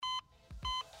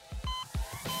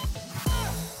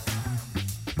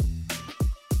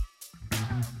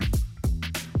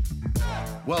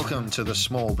Welcome to the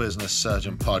Small Business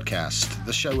Surgeon Podcast,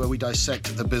 the show where we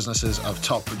dissect the businesses of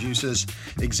top producers,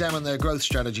 examine their growth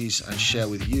strategies, and share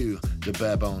with you the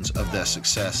bare bones of their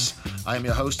success. I am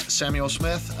your host, Samuel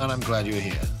Smith, and I'm glad you're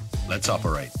here. Let's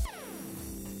operate.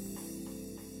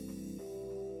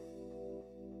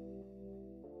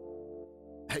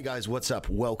 Hey guys, what's up?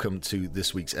 Welcome to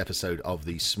this week's episode of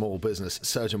the Small Business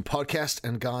Surgeon Podcast.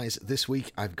 And guys, this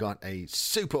week I've got a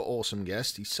super awesome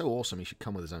guest. He's so awesome he should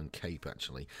come with his own cape,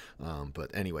 actually.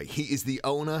 But anyway, he is the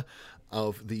owner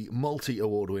of the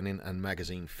multi-award winning and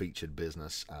magazine featured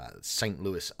business, St.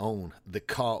 Louis own The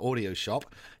Car Audio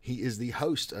Shop. He is the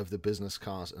host of the Business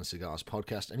Cars and Cigars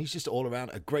podcast, and he's just all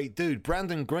around a great dude.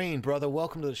 Brandon Green, brother,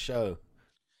 welcome to the show.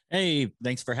 Hey,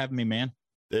 thanks for having me, man.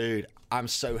 Dude, I'm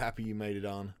so happy you made it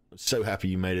on. I'm so happy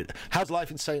you made it. How's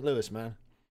life in St. Louis, man?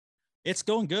 It's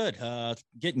going good.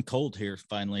 Getting cold here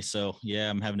finally, so yeah,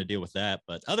 I'm having to deal with that.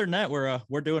 But other than that,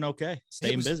 we're doing okay.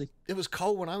 Staying busy. It was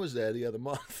cold when I was there the other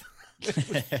month. It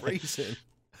was freezing.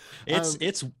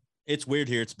 It's weird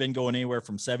here. It's been going anywhere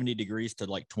from 70 degrees to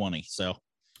like 20. So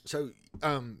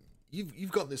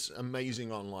you've got this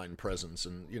amazing online presence,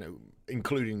 and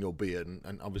including your beard,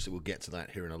 and obviously we'll get to that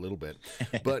here in a little bit.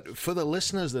 But for the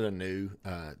listeners that are new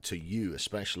to you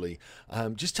especially,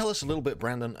 just tell us a little bit,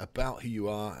 Brandon, about who you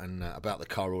are and about the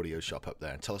Car Audio Shop up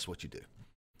there, and tell us what you do.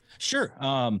 Sure.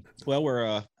 Well,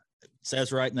 we're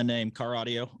says right in the name, car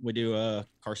audio. We do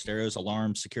car stereos,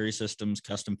 alarms, security systems,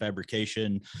 custom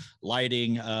fabrication,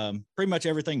 lighting, pretty much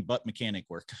everything but mechanic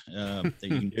work that you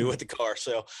can do with the car.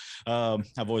 So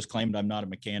I've always claimed I'm not a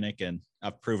mechanic, and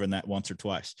I've proven that once or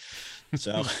twice.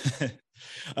 So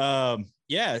we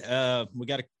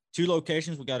got two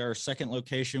locations. We got our second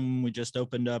location. We just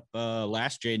opened up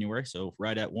last January, so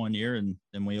right at 1 year, and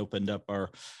then we opened up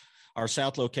our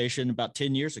south location about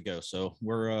 10 years ago. So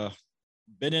we're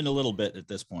been in a little bit at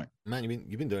this point. Man,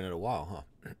 you've been doing it a while,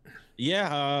 huh?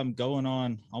 Yeah, going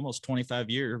on almost 25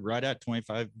 years, right at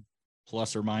 25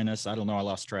 plus or minus. I don't know, I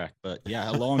lost track, but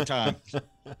yeah, a long time.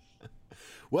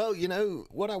 Well,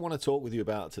 what I want to talk with you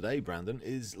about today, Brandon,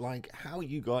 is like how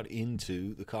you got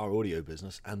into the car audio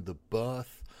business and the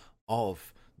birth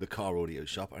of the Car Audio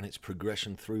Shop and its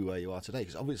progression through where you are today.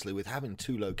 Because obviously with having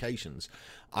two locations,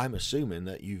 I'm assuming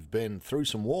that you've been through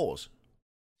some wars.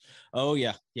 Oh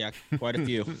yeah, quite a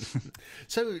few.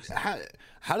 So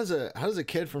how does a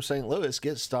kid from St. Louis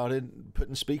get started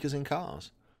putting speakers in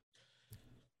cars?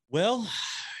 Well,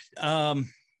 I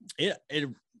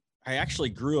actually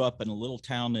grew up in a little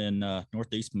town in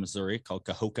northeast Missouri called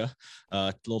Cahokia,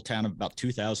 a little town of about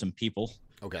 2,000 people.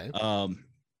 Okay.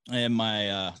 And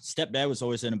my stepdad was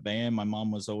always in a band. My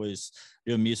mom was always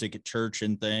doing music at church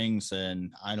and things,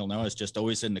 and I don't know, it's just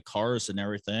always in the cars and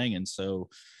everything, and so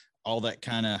all that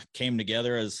kind of came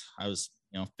together as I was,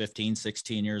 15,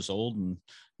 16 years old, and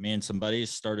me and some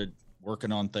buddies started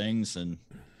working on things and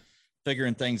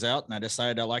figuring things out. And I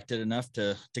decided I liked it enough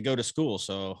to go to school.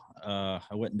 So I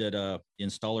went and did the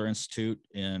Installer Institute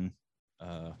in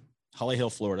Holly Hill,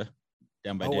 Florida,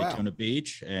 down by Daytona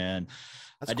Beach. And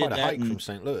that's quite a hike from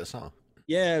St. Louis, huh?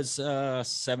 Yeah, it's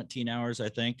 17 hours, I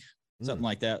think, something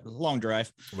like that. Long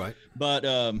drive. Right. But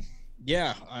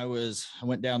I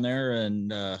went down there,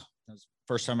 and that was the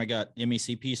first time I got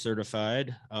MECP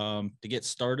certified to get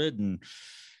started, and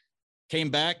came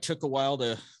back. Took a while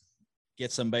to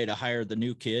get somebody to hire the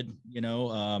new kid.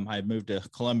 I had moved to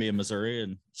Columbia, Missouri,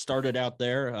 and started out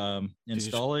there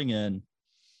installing.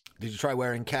 Did you try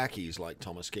wearing khakis like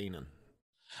Thomas Keenan?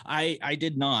 I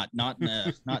did not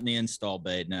in the install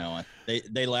bay. No,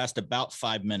 they last about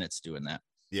 5 minutes doing that.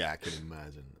 Yeah, I can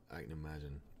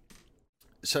imagine.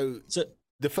 So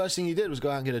the first thing you did was go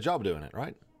out and get a job doing it,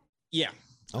 right? Yeah.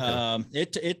 Okay.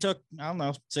 It took, I don't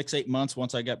know, 6-8 months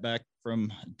once I got back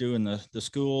from doing the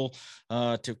school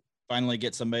to finally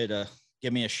get somebody to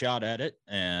give me a shot at it.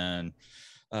 And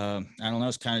I don't know,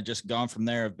 it's kind of just gone from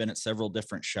there. I've been at several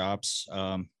different shops.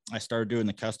 I started doing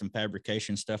the custom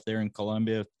fabrication stuff there in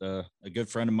Columbia. A good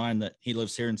friend of mine that he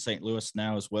lives here in St. Louis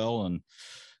now as well. And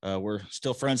we're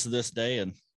still friends to this day.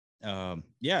 And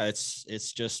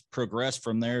it's just progressed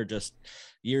from there, just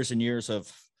years and years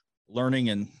of learning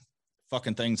and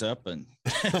fucking things up and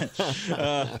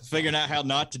figuring out how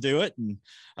not to do it. And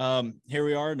here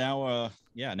we are now.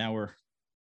 Now we're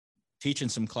teaching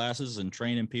some classes and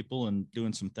training people and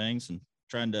doing some things and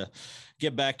trying to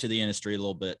get back to the industry a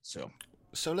little bit.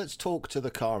 So let's talk to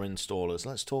the car installers.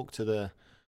 Let's talk to the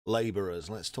laborers.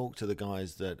 Let's talk to the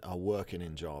guys that are working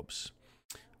in jobs.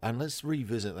 And let's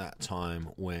revisit that time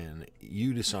when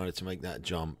you decided to make that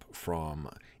jump from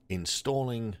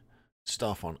installing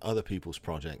stuff on other people's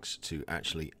projects to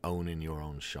actually owning your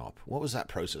own shop. What was that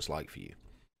process like for you?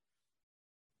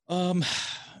 Um,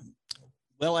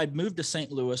 well, I'd moved to St.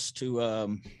 Louis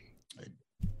to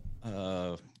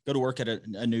go to work at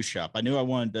a new shop. I knew I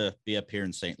wanted to be up here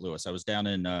in St. Louis. I was down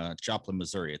in Joplin,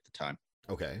 Missouri at the time.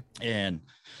 Okay. And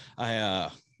I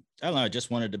don't know, I just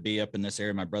wanted to be up in this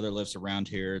area. My brother lives around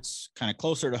here. It's kind of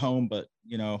closer to home, but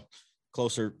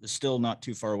closer, still not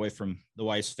too far away from the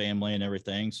wife's family and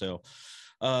everything. So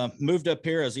moved up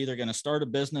here. I was either going to start a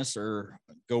business or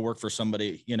go work for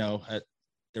somebody,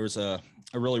 there was a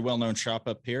really well-known shop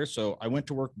up here. So I went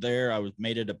to work there. I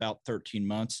made it about 13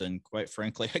 months. And quite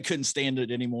frankly, I couldn't stand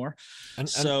it anymore.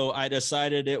 So I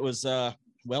decided it was,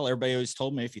 everybody always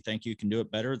told me, if you think you can do it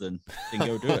better, then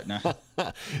go do it. Now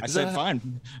I said,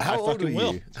 fine. How old were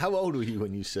you? How old were you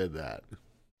when you said that?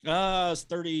 I was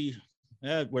 30.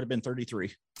 It would have been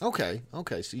 33. Okay.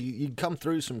 So you'd come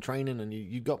through some training and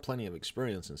you got plenty of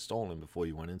experience installing before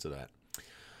you went into that.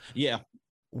 Yeah.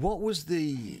 What was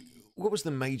the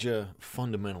major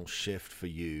fundamental shift for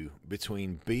you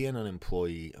between being an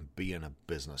employee and being a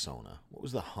business owner? What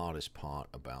was the hardest part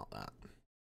about that?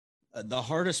 The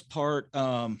hardest part,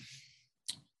 man,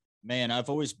 I've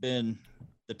always been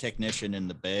the technician in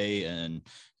the bay and,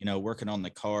 working on the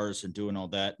cars and doing all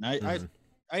that. And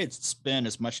I had spent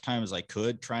as much time as I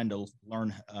could trying to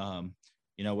learn,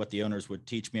 what the owners would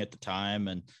teach me at the time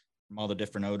and from all the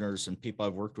different owners and people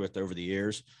I've worked with over the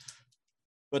years.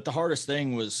 But the hardest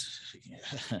thing was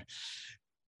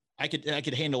I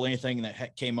could handle anything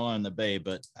that came on in the bay,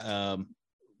 but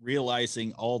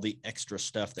realizing all the extra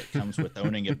stuff that comes with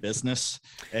owning a business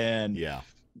and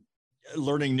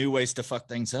learning new ways to fuck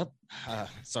things up.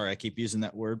 Sorry, I keep using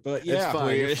that word, but yeah, it's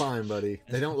fine. You're fine, buddy.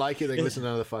 They don't like it. They can listen to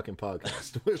another fucking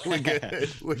podcast. We're good.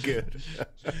 We're good.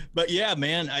 But yeah,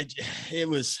 man, it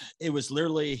was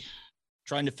literally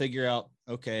trying to figure out,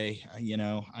 okay,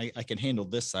 I can handle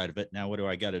this side of it. Now, what do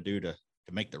I got to do to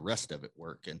make the rest of it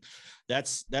work? And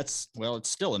that's it's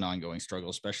still an ongoing struggle,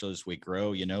 especially as we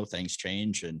grow, things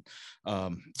change. And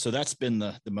so that's been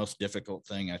the most difficult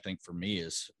thing, I think, for me,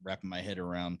 is wrapping my head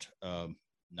around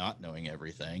not knowing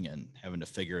everything and having to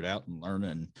figure it out and learn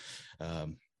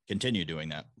and continue doing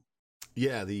that.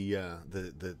 Yeah,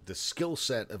 the skill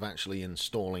set of actually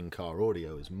installing car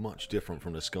audio is much different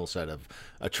from the skill set of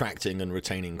attracting and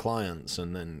retaining clients.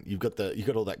 And then you've got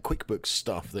all that QuickBooks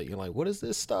stuff that you're like, what is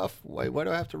this stuff? Why do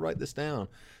I have to write this down?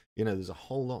 There's a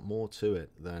whole lot more to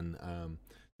it than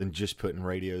just putting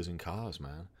radios in cars,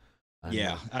 man. And,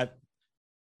 yeah,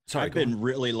 I've been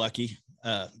really lucky.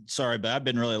 Sorry, but I've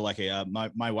been really lucky.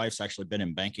 My wife's actually been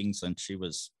in banking since she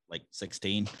was like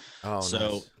 16. Oh, so.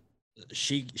 Nice.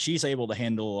 She's able to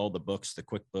handle all the books, the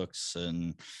QuickBooks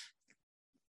and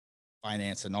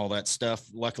finance and all that stuff.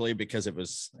 Luckily, because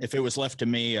if it was left to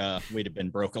me, we'd have been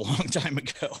broke a long time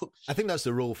ago. I think that's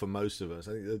the rule for most of us.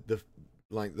 I think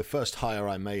the first hire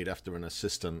I made after an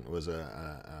assistant was not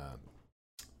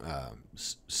a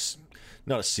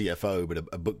CFO, but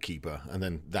a bookkeeper. And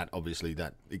then that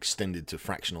extended to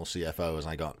fractional CFO as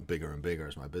I got bigger and bigger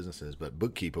as my business is. But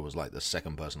bookkeeper was like the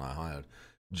second person I hired,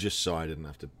 just so I didn't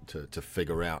have to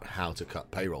figure out how to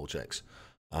cut payroll checks.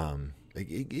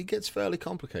 It gets fairly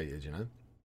complicated,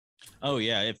 Oh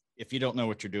yeah, if you don't know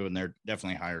what you're doing there,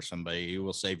 definitely hire somebody. You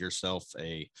will save yourself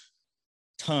a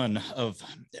ton of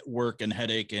work and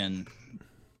headache and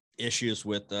issues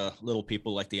with little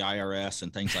people like the IRS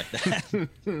and things like that.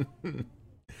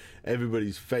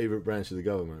 Everybody's favorite branch of the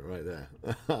government right there.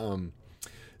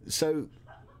 So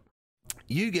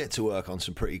you get to work on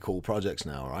some pretty cool projects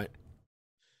now, right?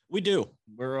 We do.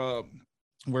 We're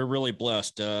really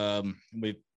blessed.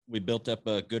 We built up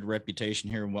a good reputation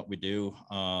here in what we do.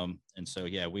 And so,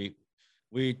 yeah, we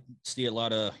see a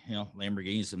lot of,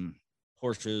 Lamborghinis and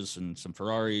Porsches and some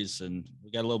Ferraris, and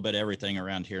we got a little bit of everything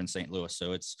around here in St. Louis.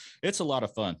 So it's a lot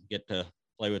of fun. Get to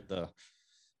play with a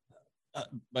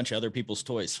bunch of other people's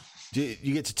toys. Do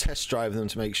you get to test drive them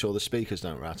to make sure the speakers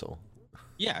don't rattle?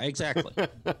 Yeah, exactly.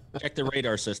 Check the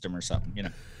radar system or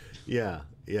something, Yeah,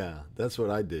 that's what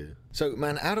I do. So,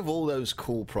 man, out of all those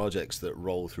cool projects that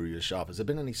roll through your shop, has there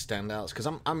been any standouts? Because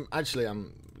I'm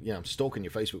stalking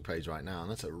your Facebook page right now, and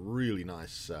that's a really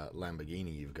nice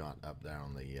Lamborghini you've got up there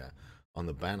on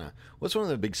the banner. What's one of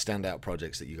the big standout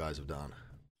projects that you guys have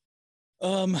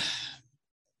done?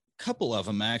 Couple of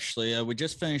them actually. We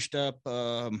just finished up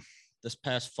this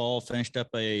past fall. Finished up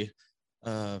the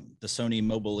Sony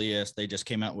Mobile ES. They just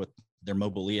came out with their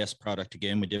Mobile ES product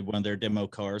again. We did one of their demo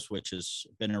cars, which has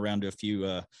been around to a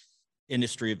few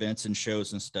industry events and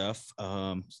shows and stuff.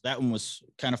 So that one was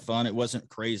kind of fun. It wasn't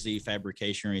crazy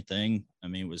fabrication or anything. I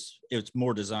mean, it was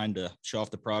more designed to show off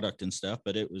the product and stuff,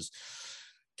 but it was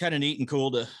kind of neat and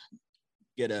cool to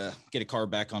get a car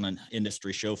back on an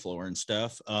industry show floor and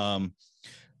stuff.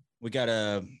 we got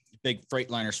a big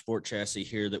Freightliner sport chassis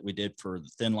here that we did for the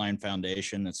Thin Line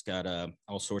Foundation. It's got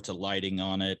all sorts of lighting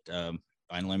on it.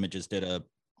 Vinyl Images did a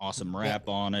awesome wrap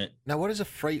on it. Now, what is a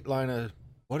Freightliner?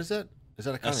 What is that? Is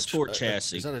that a kind of sport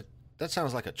chassis? Is that that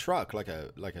sounds like a truck, like a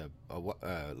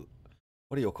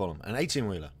what do you call them? An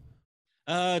 18-wheeler?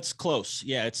 It's close.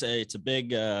 Yeah, it's a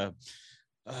big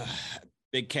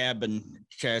big cabin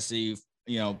chassis.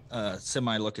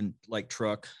 Semi looking like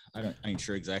truck. I ain't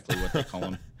sure exactly what they call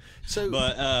them.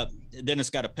 But then it's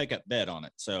got a pickup bed on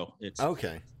it, so it's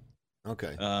okay.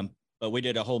 But we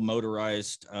did a whole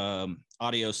motorized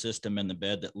audio system in the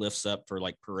bed that lifts up for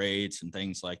like parades and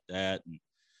things like that,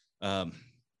 and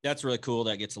that's really cool.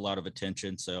 That gets a lot of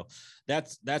attention. So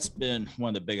that's been one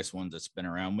of the biggest ones that's been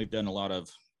around. We've done a lot of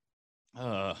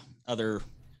other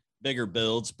bigger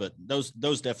builds, but those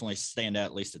definitely stand out,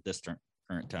 at least at this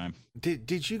current time.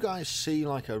 Did you guys see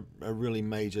like a really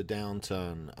major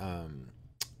downturn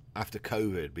after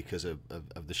COVID because of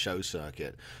the show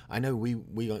circuit? I know we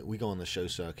go on the show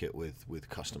circuit with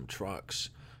custom trucks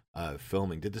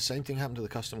filming. Did the same thing happen to the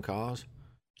custom cars?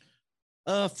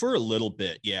 For a little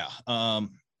bit, yeah.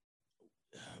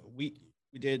 We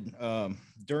did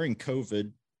during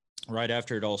COVID, right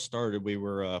after it all started. We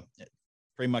were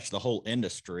pretty much the whole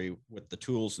industry with the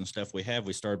tools and stuff we have.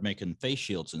 We started making face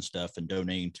shields and stuff and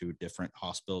donating to different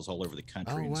hospitals all over the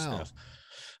country and stuff.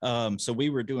 So we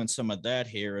were doing some of that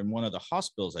here, and one of the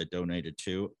hospitals I donated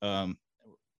to, one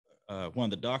of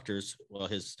the doctors, well,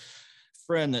 his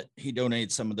friend that he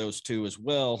donated some of those to as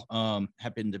well,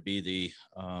 happened to be the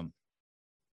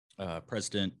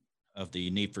president of the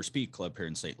Need for Speed Club here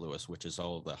in St. Louis, which is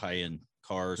all of the high-end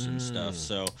cars and stuff.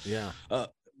 So yeah,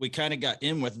 we kind of got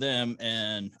in with them,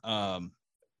 and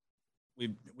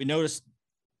we noticed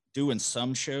doing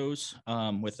some shows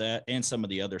with that, and some of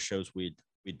the other shows we'd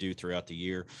do throughout the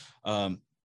year.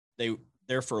 They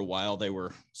there for a while, they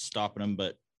were stopping them,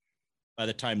 but by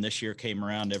the time this year came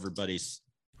around, everybody's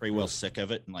pretty well sick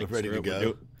of it and like, ready to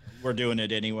go. We're doing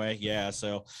it anyway. Yeah.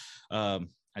 So I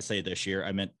say this year,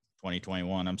 I meant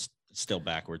 2021. I'm still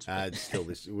backwards. Still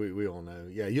this, we all know.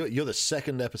 Yeah, you're the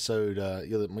second episode.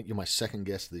 You're my second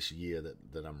guest this year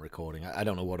that I'm recording. I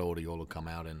don't know what order you all will come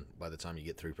out in by the time you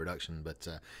get through production, but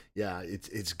yeah,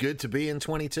 it's good to be in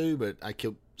 22. But I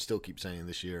still keep saying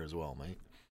this year as well, mate.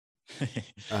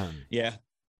 Yeah.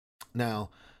 Now,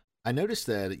 I noticed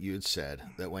there that you had said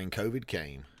that when COVID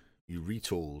came, you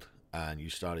retooled and you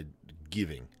started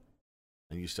giving,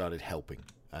 and you started helping,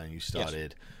 and you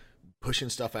started. Yes. Pushing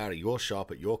stuff out of your shop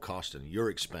at your cost and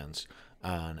your expense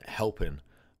and helping.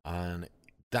 And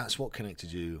that's what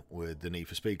connected you with the Need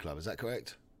for Speed Club. Is that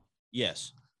correct?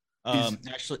 Yes.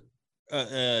 Actually,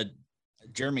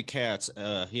 Jeremy Katz,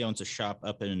 he owns a shop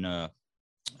up in, I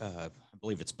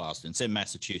believe it's Boston. It's in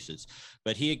Massachusetts.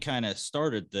 But he had kind of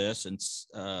started this, and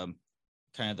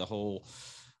kind of a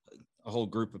whole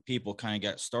group of people kind of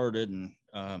got started, and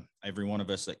every one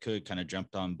of us that could kind of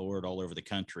jumped on board all over the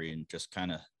country and just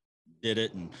kind of did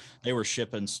it. And they were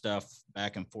shipping stuff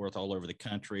back and forth all over the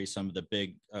country. Some of the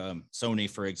big Sony,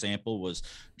 for example, was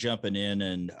jumping in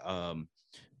and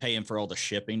paying for all the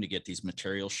shipping to get these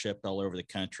materials shipped all over the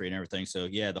country and everything. So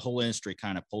yeah, the whole industry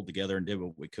kind of pulled together and did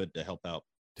what we could to help out.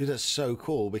 Dude, that's so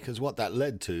cool, because what that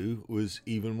led to was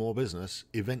even more business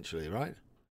eventually, right?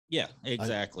 Yeah,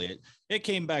 exactly. It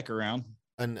came back around.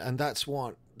 And that's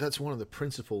one of the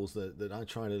principles that I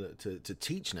try to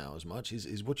teach now as much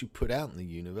is what you put out in the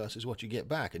universe is what you get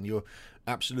back, and you're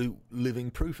absolute living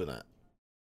proof of that.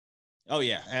 Oh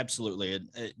yeah, absolutely.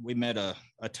 We met a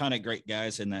ton of great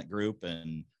guys in that group,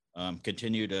 and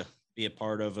continue to be a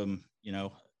part of them,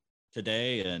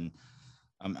 today. And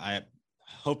I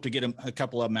hope to get a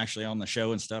couple of them actually on the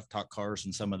show and stuff, talk cars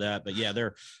and some of that. But yeah,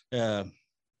 they're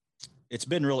it's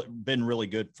been really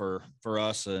good for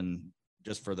us, and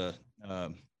just for the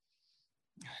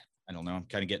I don't know, I'm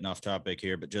kind of getting off topic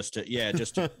here, but just to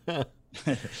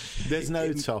there's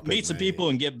no topic. Meet some people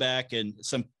and get back, and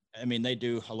they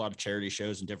do a lot of charity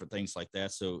shows and different things like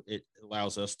that. So it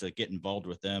allows us to get involved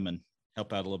with them and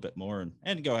help out a little bit more,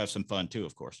 and go have some fun too,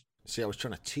 of course. See, I was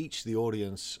trying to teach the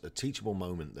audience a teachable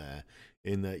moment there,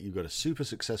 in that you've got a super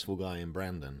successful guy in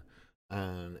Brandon,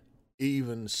 and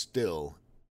even still,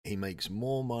 he makes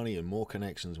more money and more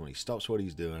connections when he stops what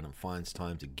he's doing and finds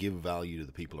time to give value to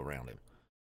the people around him.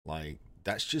 Like,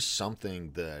 that's just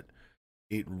something that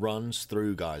it runs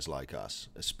through guys like us,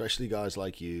 especially guys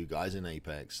like you, guys in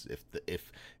Apex.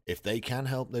 If they can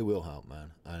help, they will help,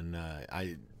 man. And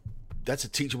that's a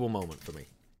teachable moment for me.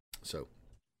 So,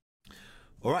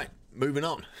 all right, moving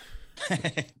on.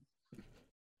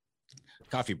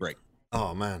 Coffee break.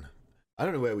 Oh man, I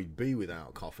don't know where we'd be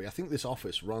without coffee. I think this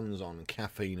office runs on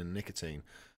caffeine and nicotine.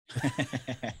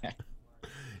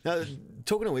 Now,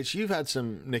 talking of which, you've had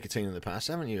some nicotine in the past,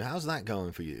 haven't you? How's that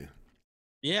going for you?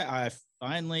 Yeah, I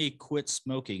finally quit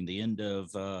smoking the end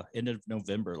of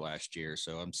November last year.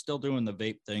 So I'm still doing the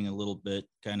vape thing a little bit,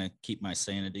 kind of keep my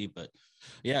sanity. But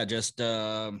yeah, just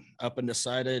up and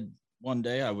decided one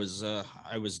day I was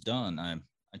done. I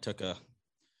took a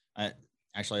I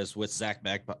actually I was with Zach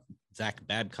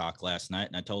Babcock last night,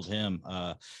 and I told him,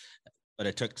 but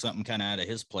I took something kind of out of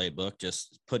his playbook,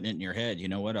 just putting it in your head. You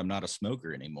know what? I'm not a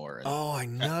smoker anymore. And Oh, I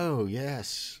know.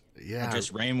 Yes. I Yeah.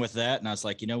 just ran with that, and I was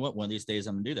like, you know what? One of these days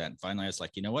I'm gonna do that. And finally, I was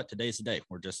like, you know what? Today's the day.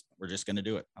 We're just gonna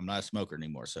do it. I'm not a smoker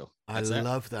anymore. So I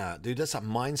love that, dude. That's that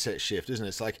mindset shift, isn't it?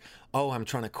 It's like, oh, I'm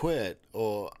trying to quit,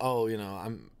 or oh, you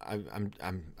know,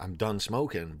 I'm done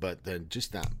smoking. But then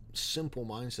just that simple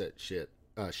mindset shift.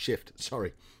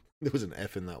 Sorry, there was an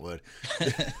F in that word.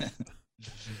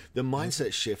 The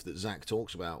mindset shift that Zach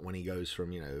talks about when he goes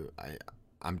from, you know,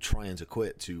 I'm trying to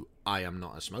quit to I am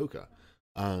not a smoker.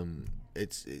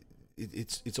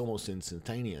 It's almost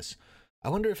instantaneous. I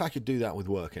wonder if I could do that with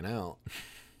working out.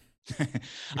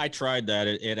 I tried that.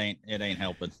 It ain't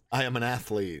helping. I am an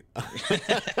athlete.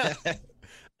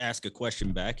 Ask a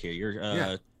question back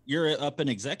here. You're up in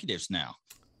executives now.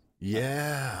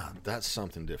 Yeah, that's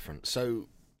something different. So,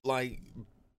 like,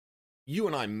 you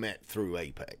and I met through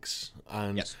Apex,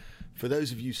 and yes. For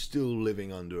those of you still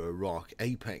living under a rock,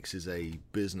 Apex is a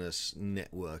business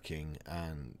networking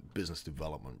and business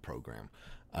development program.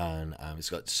 And it's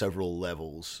got several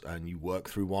levels, and you work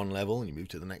through one level and you move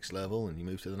to the next level and you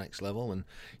move to the next level. And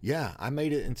yeah, I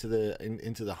made it into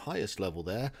the highest level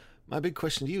there. My big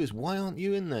question to you is, why aren't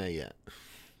you in there yet?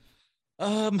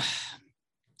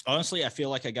 Honestly, I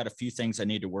feel like I got a few things I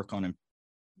need to work on and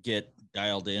get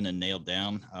dialed in and nailed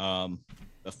down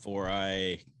before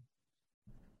I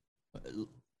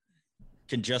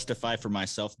can justify for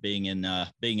myself being in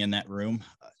that room,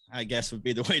 I guess would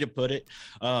be the way to put it.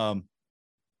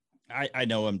 I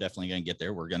know I'm definitely going to get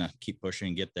there. We're going to keep pushing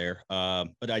and get there.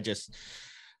 But I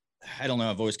don't know.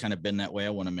 I've always kind of been that way. I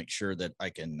want to make sure that I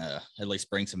can at least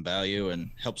bring some value and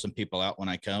help some people out when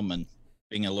I come. And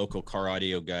being a local car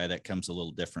audio guy, that comes a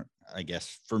little different, I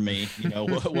guess, for me. You know,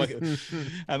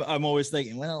 I'm always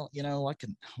thinking, well, you know,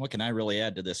 what can I really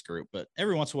add to this group? But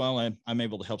every once in a while, I'm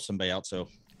able to help somebody out. So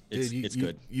it's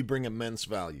good. You bring immense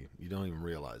value. You don't even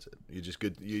realize it. You're just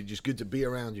good. You're just good to be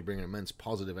around. You bring an immense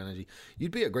positive energy.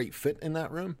 You'd be a great fit in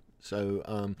that room. So,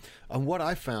 and what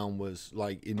I found was,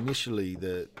 like, initially,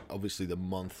 obviously the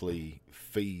monthly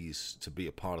fees to be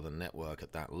a part of the network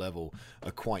at that level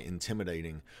are quite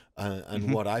intimidating.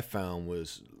 And what I found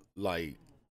was, like,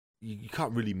 you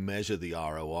can't really measure the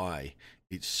ROI.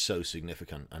 It's so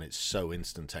significant and it's so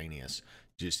instantaneous.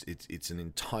 Just it's an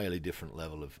entirely different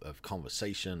level of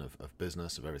conversation, of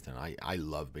business, of everything. I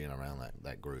love being around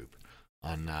that group,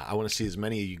 and I want to see as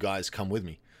many of you guys come with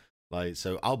me. Like,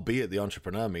 so I'll be at the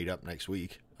entrepreneur meetup next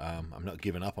week. I'm not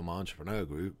giving up on my entrepreneur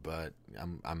group, but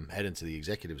I'm heading to the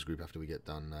executives group after we get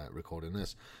done recording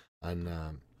this. And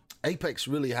Apex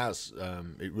really has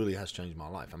changed my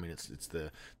life. I mean, it's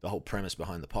the whole premise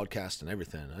behind the podcast and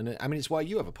everything. And I mean, it's why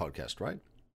you have a podcast, right?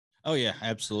 Oh yeah,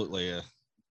 absolutely.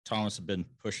 Thomas had been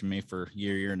pushing me for a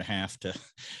year and a half to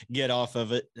get off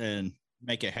of it and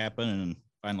make it happen. And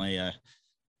finally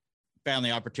found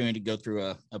the opportunity to go through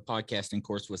a podcasting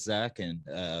course with Zach and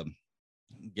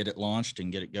get it launched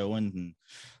and get it going. And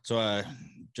so I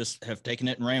just have taken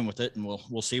it and ran with it, and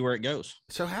we'll see where it goes.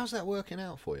 So how's that working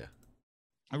out for you?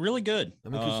 Really good. I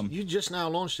mean, 'cause you just now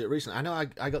launched it recently. I know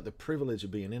I got the privilege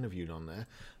of being interviewed on there,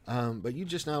 but you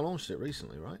just now launched it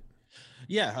recently, right?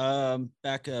 Yeah,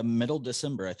 back middle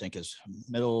December, I think is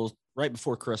right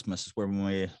before Christmas is when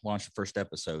we launched the first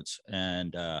episodes.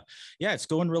 And yeah, it's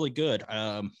going really good.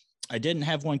 I didn't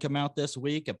have one come out this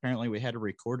week. Apparently we had a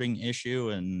recording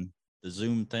issue and the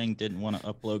Zoom thing didn't want to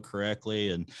upload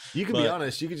correctly. And you can be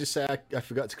honest. You could just say, I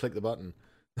forgot to click the button.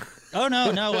 Oh,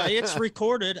 no, it's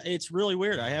recorded. It's really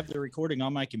weird. I have the recording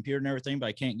on my computer and everything, but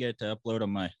I can't get it to upload on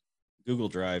my Google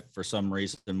Drive for some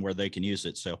reason where they can use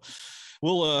it. So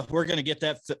we're going to get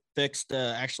that fixed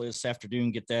actually this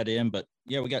afternoon, get that in. But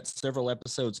yeah, we got several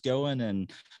episodes going, and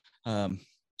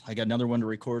I got another one to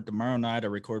record tomorrow night. I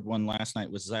recorded one last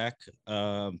night with Zach.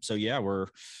 So yeah, we're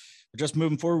just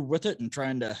moving forward with it and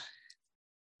trying to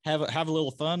have a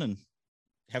little fun and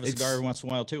have a cigar every once in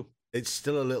a while too. It's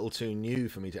still a little too new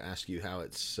for me to ask you how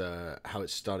it's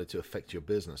started to affect your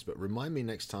business, but remind me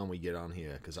next time we get on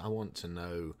here, because I want to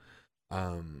know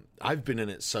I've been in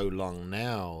it so long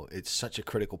now. It's such a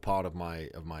critical part of my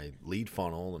lead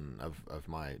funnel and of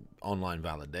my online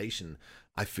validation.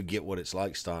 I forget what it's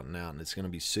like starting out, and it's going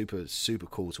to be super, super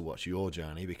cool to watch your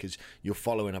journey, because you're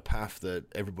following a path that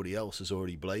everybody else has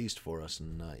already blazed for us,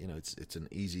 and it's an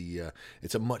easy,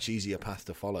 it's a much easier path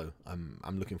to follow.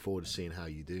 I'm looking forward to seeing how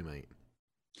you do, mate.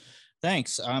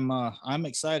 Thanks. I'm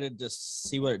excited to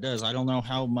see what it does. I don't know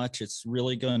how much it's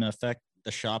really going to affect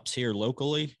the shops here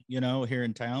locally, here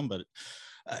in town, but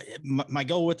my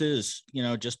goal with it is,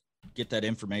 just get that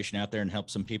information out there and help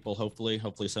some people. Hopefully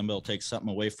somebody will take something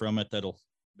away from it that'll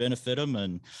benefit them.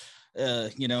 And,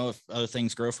 if other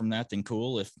things grow from that, then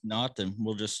cool. If not, then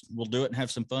we'll do it and have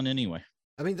some fun anyway.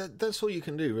 I mean, that's all you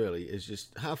can do, really, is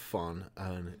just have fun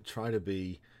and try to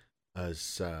be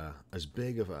as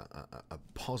big of a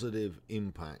positive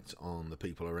impact on the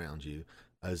people around you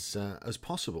as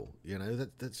possible.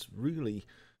 That's really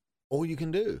all you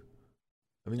can do.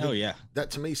 I mean,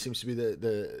 that to me seems to be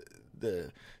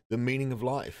the meaning of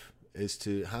life, is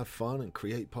to have fun and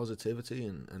create positivity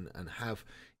and have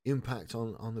impact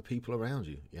on the people around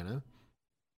you.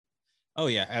 Oh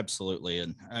yeah, absolutely.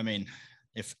 And I mean,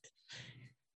 if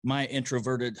my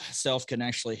introverted self can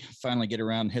actually finally get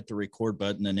around and hit the record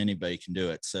button, then anybody can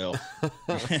do it. So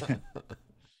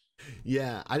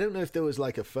yeah, I don't know if there was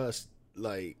like a first,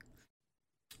 like,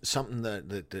 something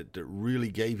that really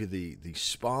gave you the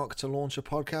spark to launch a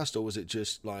podcast, or was it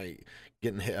just like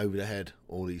getting hit over the head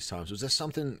all these times? Was there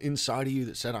something inside of you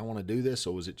that said, I want to do this,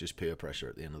 or was it just peer pressure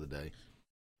at the end of the day?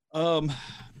 A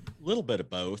little bit of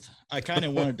both. I kind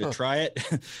of wanted to try it.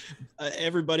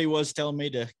 Everybody was telling me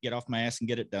to get off my ass and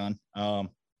get it done.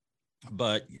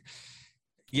 But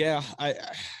yeah, I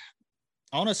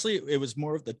honestly, it was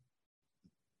more of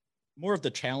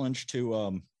the challenge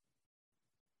to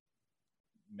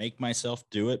make myself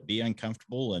do it, be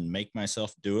uncomfortable and make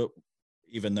myself do it,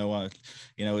 even though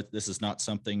this is not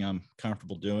something I'm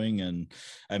comfortable doing. And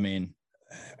I mean,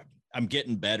 I'm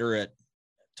getting better at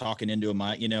talking into a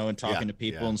mic, and talking to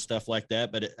people and stuff like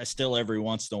that. But I still, every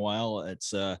once in a while,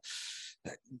 it's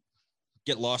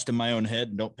get lost in my own head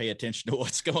and don't pay attention to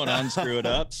what's going on, screw it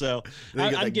up. So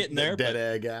I'm getting there. Dead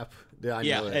air gap.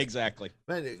 Yeah, exactly.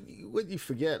 Man, what you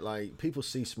forget, like, people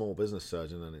see Small Business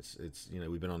Surgeon, and it's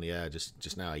we've been on the air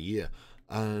just now a year,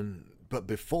 but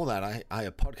before that, I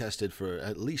had podcasted for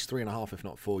at least 3.5, if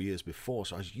not 4 years before.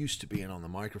 So I was used to being on the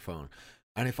microphone.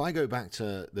 And if I go back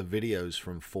to the videos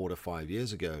from 4 to 5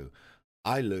 years ago,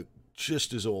 I look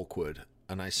just as awkward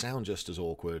and I sound just as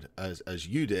awkward as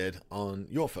you did on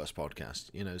your first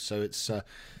podcast. So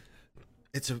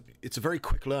it's a very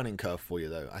quick learning curve for you,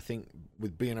 though. I think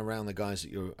with being around the guys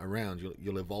that you're around,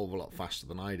 you'll evolve a lot faster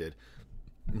than I did.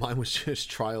 Mine was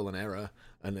just trial and error,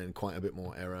 and then quite a bit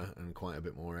more error and quite a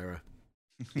bit more error.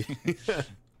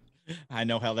 I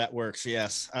know how that works.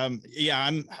 Yes.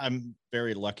 I'm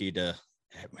very lucky to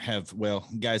have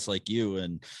guys like you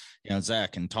and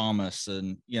Zach and Thomas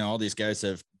and all these guys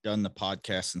have done the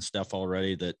podcasts and stuff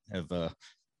already that have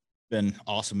been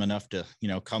awesome enough to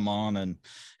come on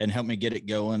and help me get it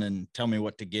going and tell me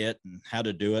what to get and how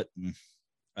to do it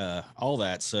and all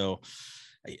that. So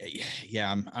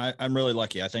yeah, I'm really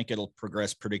lucky. I think it'll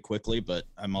progress pretty quickly, but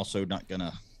I'm also not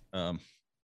gonna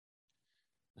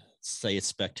say it's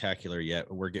spectacular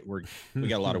yet. We got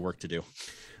a lot of work to do.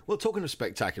 Well, talking of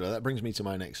spectacular, that brings me to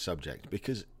my next subject,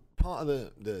 because part of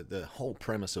the whole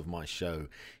premise of my show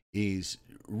is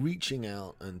reaching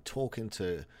out and talking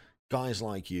to guys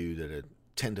like you that are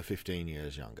 10 to 15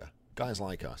 years younger, guys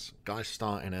like us, guys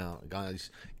starting out,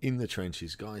 guys in the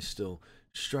trenches, guys still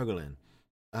struggling.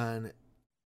 And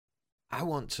I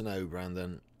want to know,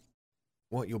 Brandon,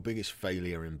 what your biggest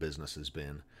failure in business has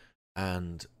been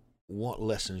and what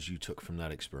lessons you took from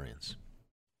that experience.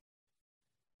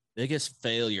 Biggest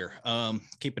failure,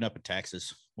 keeping up with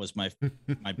taxes was my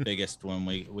biggest one.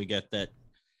 We got that,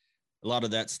 a lot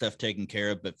of that stuff taken care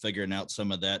of, but figuring out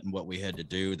some of that and what we had to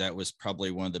do, that was probably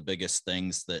one of the biggest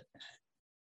things that,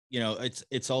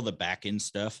 it's all the back end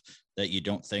stuff that you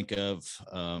don't think of.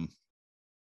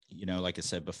 Like I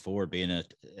said before, being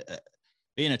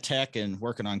a tech and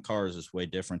working on cars is way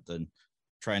different than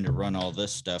trying to run all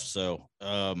this stuff. So,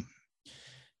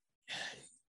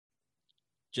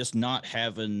 just not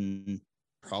having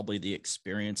probably the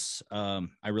experience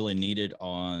I really needed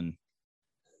on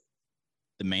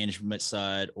the management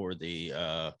side or the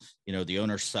the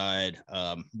owner side,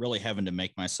 really having to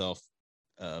make myself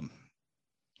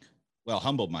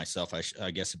humble myself,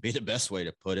 I guess would be the best way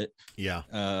to put it. Yeah.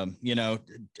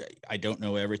 I don't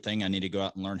know everything. I need to go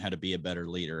out and learn how to be a better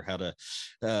leader, how to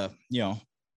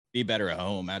be better at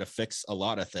home, how to fix a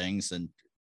lot of things. And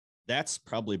that's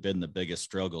probably been the biggest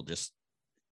struggle, just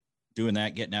doing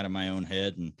that, getting out of my own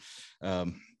head,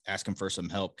 and asking for some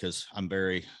help, because I'm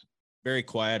very, very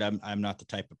quiet. I'm not the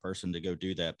type of person to go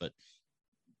do that, but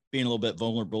being a little bit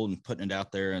vulnerable and putting it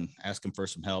out there and asking for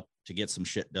some help to get some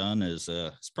shit done is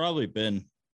it's probably been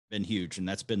huge, and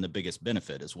that's been the biggest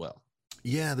benefit as well.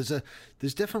 Yeah,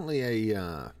 there's definitely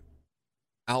a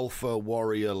alpha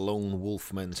warrior lone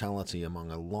wolf mentality among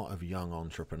a lot of young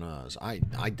entrepreneurs. I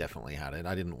definitely had it.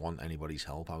 I didn't want anybody's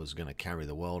help. I was going to carry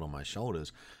the world on my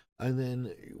shoulders. And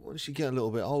then once you get a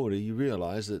little bit older, you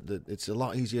realize that it's a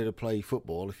lot easier to play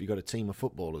football if you've got a team of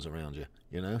footballers around you,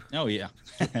 you know? Oh, yeah.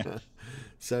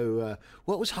 So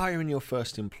what was hiring your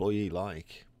first employee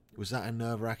like? Was that a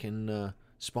nerve-wracking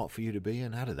spot for you to be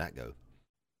in? How did that go?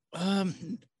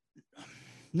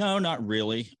 No, not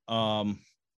really.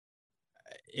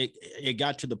 It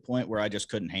got to the point where I just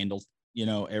couldn't handle,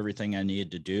 everything I needed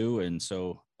to do. And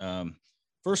so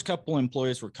first couple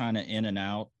employees were kind of in and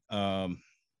out.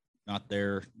 Not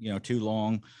there, too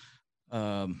long,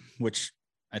 which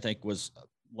I think was a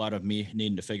lot of me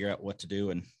needing to figure out what to do,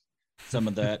 and some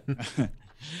of that.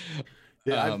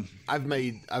 Yeah, I've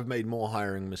made more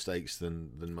hiring mistakes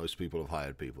than most people have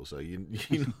hired people. So you're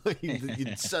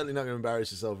certainly not going to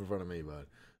embarrass yourself in front of me, but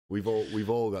we've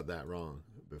all got that wrong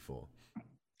before.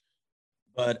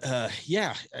 But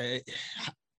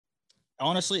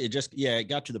honestly, it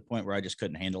got to the point where I just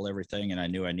couldn't handle everything, and I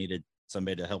knew I needed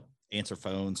somebody to help answer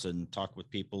phones and talk with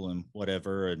people and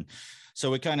whatever. And so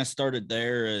we kind of started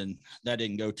there, and that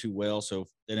didn't go too well. So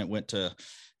then it went to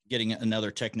getting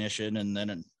another technician, and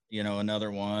then,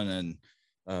 another one. And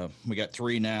we got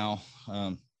 3 now,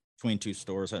 between 2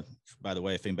 stores. By the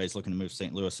way, if anybody's looking to move to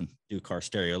St. Louis and do car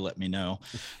stereo, let me know.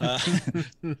 But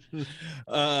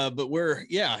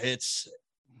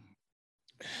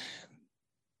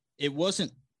it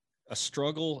wasn't a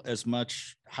struggle as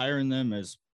much hiring them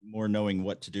as more knowing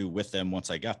what to do with them once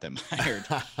I got them hired.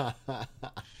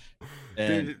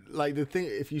 Dude, like the thing,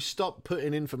 if you stop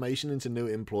putting information into new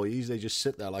employees, they just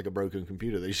sit there like a broken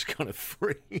computer. They just kind of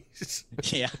freeze.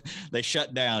 Yeah, they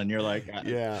shut down, and you're like,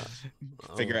 yeah,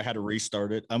 figure out how to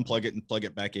restart it, unplug it, and plug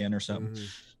it back in or something.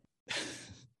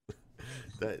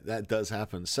 That does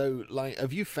happen. So, like,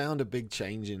 have you found a big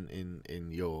change in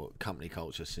your company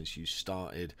culture since you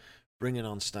started bringing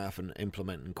on staff and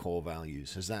implementing core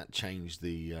values? Has that changed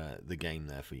the game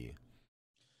there for you?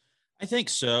 I think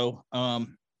so.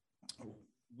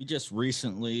 We just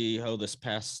recently, this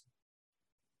past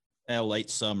late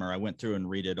summer, I went through and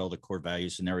redid all the core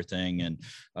values and everything, and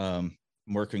I'm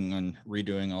working on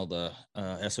redoing all the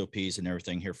SOPs and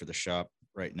everything here for the shop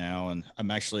right now. And I'm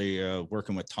actually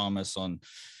working with Thomas on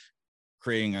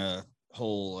creating a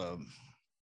whole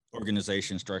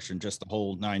organization structure and just the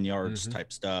whole 9 yards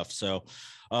type stuff. So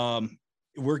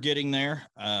we're getting there.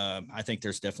 I think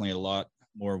there's definitely a lot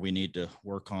more we need to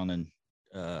work on and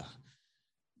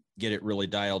get it really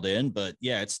dialed in. But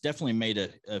yeah, it's definitely made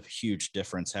a huge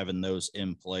difference having those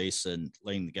in place and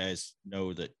letting the guys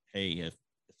know that, hey, if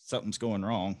something's going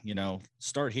wrong,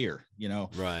 start here,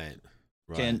 Right.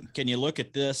 Can you look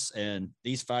at this and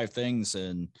these 5 things,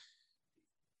 and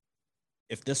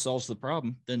if this solves the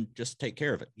problem, then just take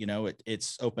care of it.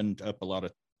 It's opened up a lot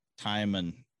of time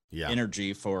and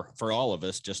energy for all of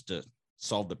us just to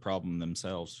solve the problem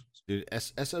themselves. Dude,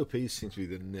 SOPs seem to be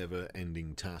the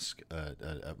never-ending task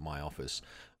at my office.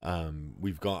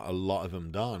 We've got a lot of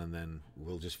them done, and then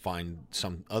we'll just find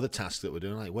some other task that we're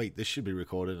doing. Like, wait, this should be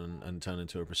recorded and turned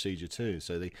into a procedure too.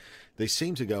 So they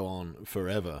seem to go on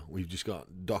forever. We've just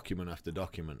got document after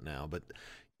document now. But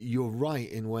you're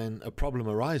right in when a problem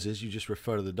arises, you just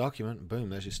refer to the document, and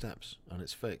boom, there's your steps, and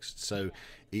it's fixed. So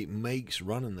it makes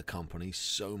running the company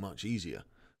so much easier.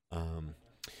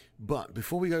 But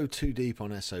before we go too deep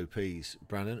on SOPs,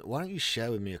 Brandon, why don't you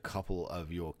share with me a couple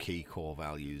of your key core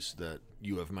values that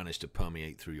you have managed to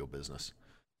permeate through your business?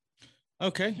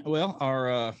 Okay. Well,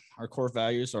 our core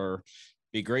values are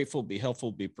be grateful, be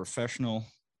helpful, be professional,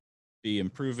 be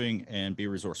improving, and be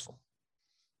resourceful.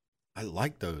 I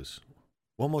like those.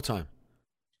 One more time.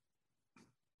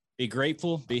 Be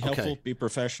grateful, be helpful, be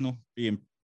professional, Yep,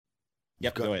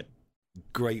 go ahead.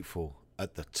 Grateful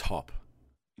at the top.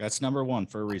 That's number 1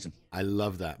 for a reason. I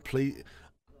love that. Please,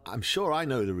 I'm sure I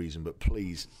know the reason, but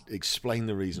please explain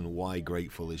the reason why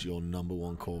grateful is your number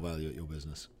 1 core value at your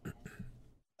business.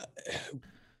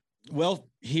 Well,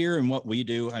 here in what we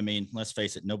do, I mean, let's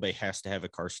face it, nobody has to have a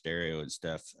car stereo and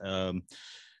stuff.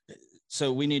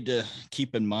 So we need to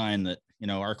keep in mind that,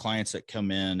 our clients that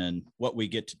come in and what we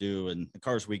get to do and the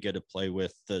cars we get to play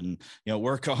with and,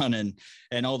 work on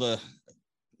and all the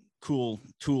cool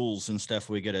tools and stuff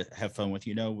we get to have fun with,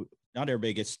 not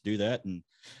everybody gets to do that, and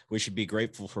we should be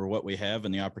grateful for what we have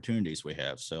and the opportunities we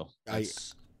have. So I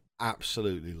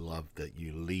absolutely love that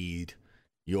you lead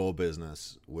your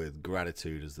business with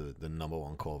gratitude as the number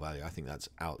one core value. I think that's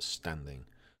outstanding.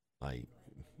 Like,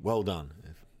 well done.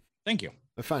 Thank you.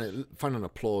 I find an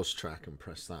applause track and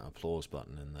press that applause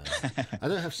button in there. I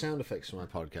don't have sound effects for my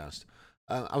podcast.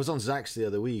 I was on Zach's the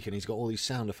other week, and he's got all these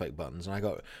sound effect buttons, and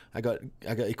I got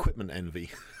equipment envy.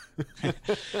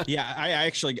 Yeah,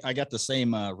 I got the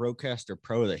same Rodecaster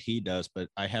Pro that he does, but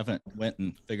I haven't went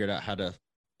and figured out how to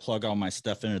plug all my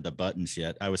stuff into the buttons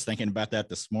yet. I was thinking about that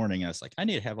this morning. I was like, I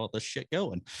need to have all this shit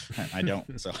going. I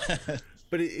don't. So,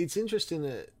 but it's interesting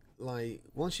that, like,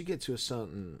 once you get to a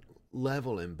certain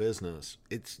level in business,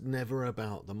 it's never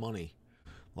about the money.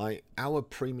 Like, our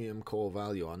premium core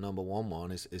value, our number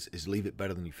one is leave it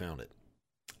better than you found it.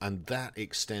 And that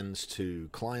extends to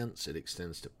clients, it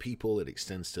extends to people, it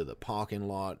extends to the parking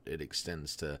lot, it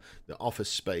extends to the office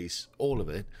space, all of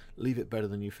it. Leave it better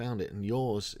than you found it. And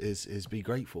yours is be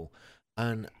grateful.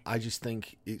 And I just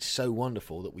think it's so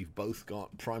wonderful that we've both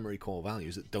got primary core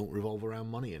values that don't revolve around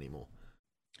money anymore.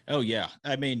 Oh yeah.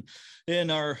 I mean, in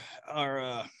our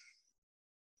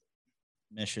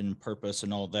mission, purpose,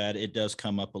 and all that, it does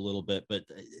come up a little bit, but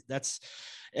that's,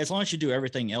 as long as you do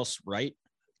everything else right,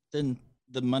 then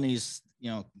the money's,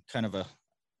 kind of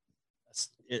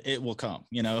it will come,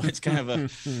 it's kind of a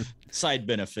side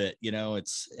benefit,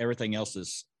 it's, everything else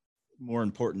is more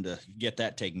important to get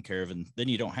that taken care of, and then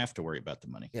you don't have to worry about the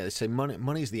money. Yeah, they say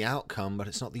money is the outcome, but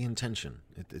it's not the intention.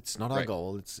 It's not our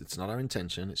goal. It's not our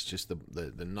intention. It's just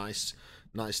the nice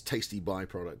tasty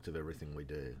byproduct of everything we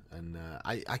do. And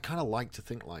I kind of like to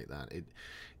think like that.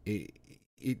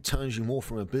 It turns you more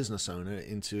from a business owner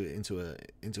into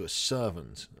a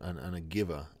servant and a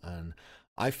giver. And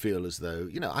I feel as though,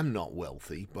 I'm not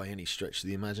wealthy by any stretch of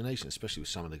the imagination, especially with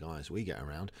some of the guys we get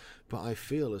around, but I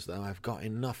feel as though I've got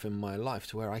enough in my life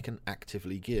to where I can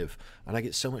actively give. And I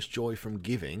get so much joy from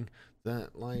giving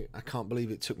that, like, I can't believe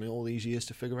it took me all these years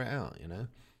to figure it out,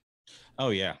 Oh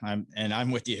yeah. I'm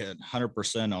with you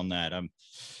 100% on that.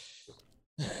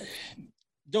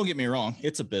 Don't get me wrong,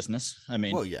 it's a business. I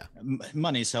mean, well, yeah,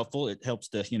 money's helpful. It helps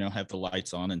to, have the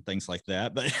lights on and things like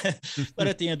that. But, but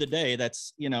at the end of the day,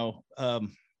 that's, you gotta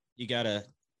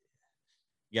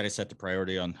set the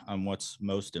priority on what's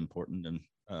most important.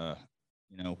 And,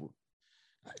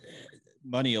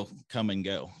 money will come and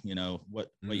go.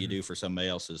 What you do for somebody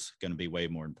else is going to be way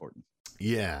more important.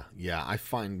 Yeah. I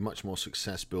find much more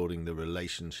success building the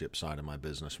relationship side of my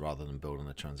business rather than building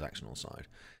the transactional side,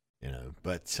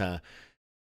 but,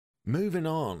 moving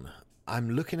on,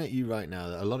 I'm looking at you right now.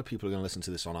 A lot of people are going to listen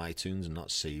to this on iTunes and not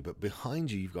see, but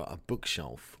behind you, you've got a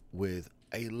bookshelf with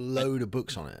a load of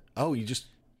books on it. Oh, he just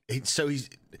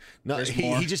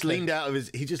leaned out of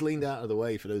the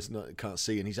way for those that can't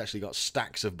see, and he's actually got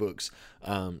stacks of books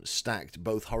stacked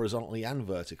both horizontally and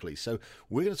vertically. So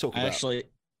we're going to talk about.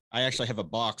 I actually have a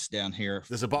box down here.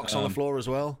 There's a box on the floor as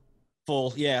well.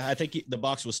 Full. Yeah, I think the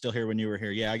box was still here when you were here.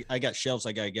 Yeah, I got shelves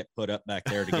I got to get put up back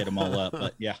there to get them all up.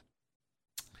 But yeah.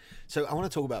 So I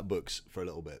want to talk about books for a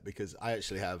little bit, because I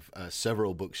actually have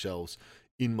several bookshelves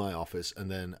in my office, and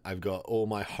then I've got all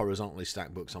my horizontally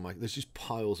stacked books. There's just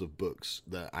piles of books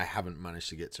that I haven't managed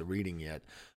to get to reading yet,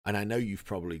 and I know you've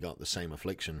probably got the same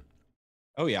affliction.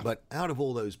 Oh yeah. But out of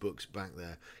all those books back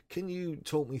there, can you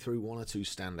talk me through one or two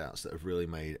standouts that have really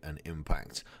made an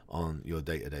impact on your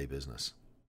day-to-day business?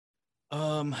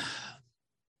 I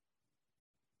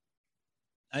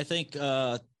think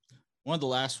one of the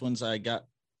last ones I got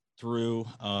through,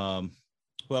 well,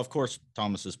 of course,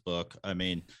 Thomas's book. I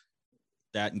mean,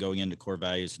 that and going into core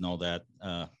values and all that.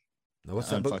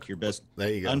 What's that book? Your business.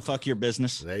 There you go. Unfuck Your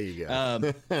Business. There you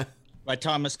go. By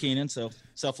Thomas Keenan. So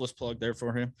selfless plug there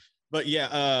for him. But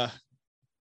yeah,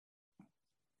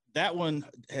 that one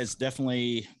has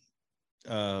definitely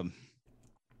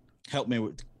helped me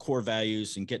with core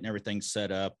values and getting everything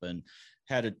set up, and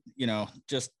had to,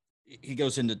 just, he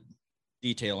goes into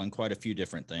detail on quite a few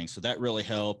different things. So that really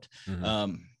helped.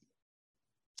 Mm-hmm.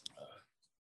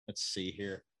 Let's see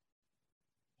here.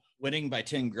 Winning by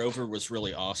Tim Grover was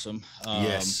really awesome.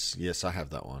 Yes, I have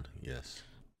that one. Yes.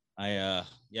 I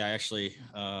actually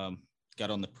got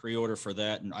on the pre-order for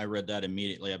that, and I read that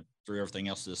immediately. I threw everything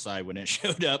else to the side when it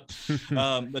showed up.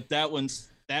 But that one's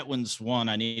one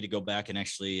I need to go back and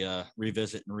actually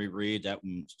revisit and reread. That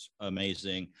one's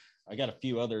amazing. I got a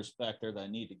few others back there that I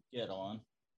need to get on.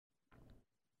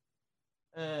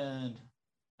 And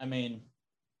I mean,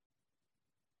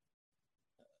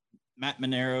 Matt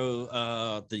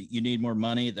Monero, the You Need More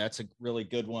Money. That's a really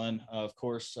good one. Of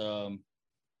course, got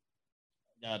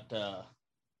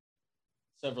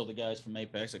several of the guys from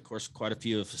Apex, of course, quite a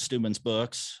few of Stuman's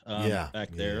books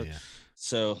back there. Yeah.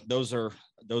 So those are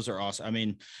awesome. I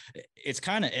mean, it's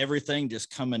kind of everything just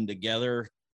coming together,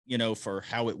 for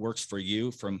how it works for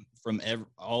you from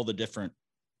all the different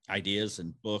ideas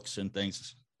and books and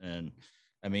things. And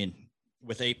I mean,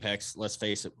 with Apex, let's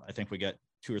face it, I think we got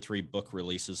 2 or 3 book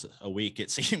releases a week.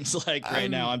 It seems like right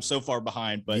now I'm so far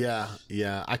behind, but yeah.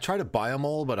 I try to buy them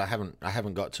all, but I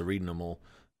haven't got to reading them all.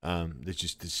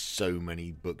 There's so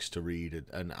many books to read,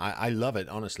 and I love it,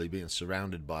 honestly, being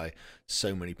surrounded by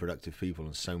so many productive people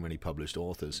and so many published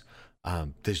authors.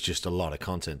 There's just a lot of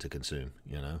content to consume,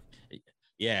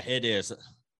 Yeah, it is.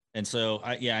 And so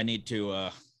I need to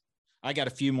I got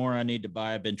a few more I need to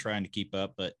buy. I've been trying to keep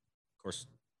up, but of course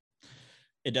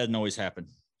it doesn't always happen.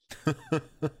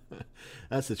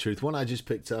 That's the truth. One I just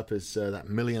picked up is that $1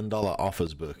 Million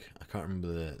Offers book. I can't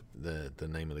remember the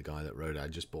name of the guy that wrote it. I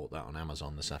just bought that on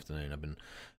Amazon this afternoon. I've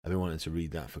been wanting to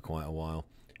read that for quite a while.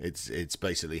 It's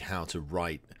basically how to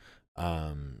write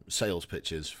sales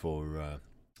pitches for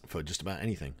just about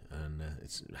anything, and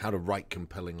it's how to write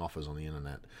compelling offers on the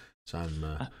internet. So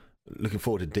I'm looking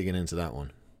forward to digging into that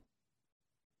one.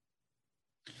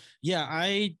 Yeah,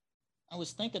 I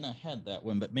was thinking I had that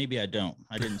one, but maybe I don't.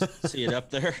 I didn't see it up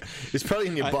there. It's probably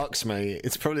in your box, mate.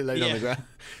 It's probably laid on the ground.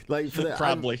 Like for that,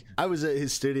 probably. I was at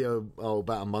his studio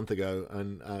about a month ago,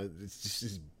 and it's just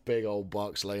this big old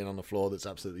box laying on the floor that's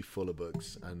absolutely full of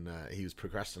books. And he was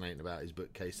procrastinating about his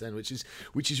bookcase then, which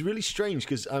is really strange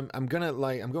because I'm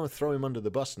gonna throw him under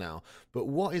the bus now. But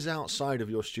what is outside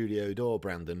of your studio door,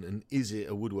 Brandon? And is it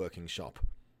a woodworking shop?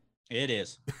 It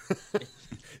is.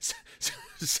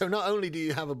 So not only do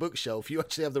you have a bookshelf, you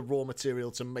actually have the raw material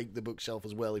to make the bookshelf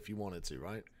as well if you wanted to,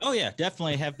 right? Oh yeah,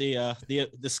 definitely have the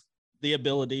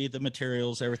ability, the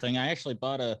materials, everything. I actually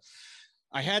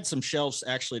I had some shelves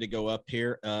actually to go up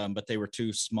here, but they were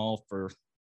too small for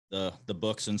the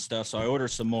books and stuff. So I ordered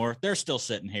some more. They're still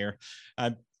sitting here.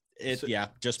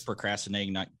 Just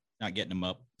procrastinating, not getting them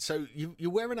up. So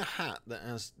you're wearing a hat that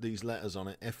has these letters on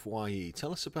it, FYE.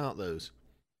 Tell us about those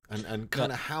and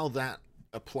kind of how that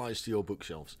applies to your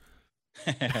bookshelves.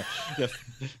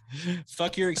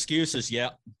 Fuck your excuses.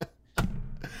 Yeah.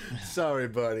 Sorry,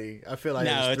 buddy. I feel like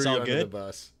I just threw you under the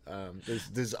bus.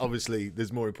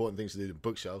 There's more important things to do than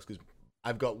bookshelves because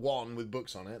I've got one with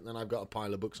books on it, and then I've got a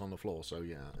pile of books on the floor. So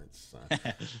yeah, it's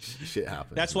shit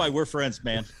happens. That's why we're friends,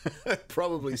 man.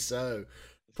 Probably so.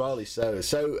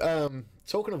 So,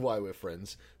 talking of why we're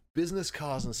friends, business,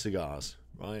 cars, and cigars,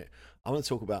 right? I want to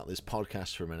talk about this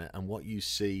podcast for a minute and what you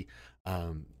see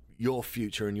your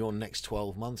future and your next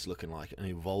 12 months looking like and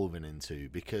evolving into,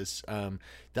 because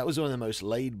that was one of the most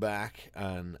laid back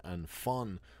and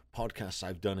fun podcasts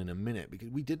I've done in a minute, because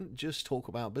we didn't just talk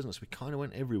about business. We kind of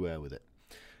went everywhere with it.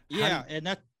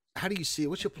 How do you see it?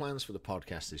 What's your plans for the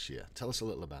podcast this year? Tell us a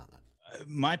little about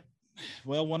that.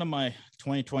 One of my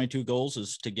 2022 goals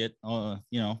is to get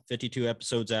 52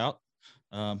 episodes out,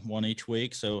 one each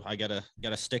week. So I gotta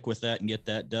stick with that and get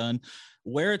that done.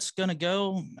 Where it's gonna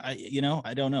go,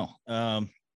 I don't know.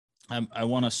 I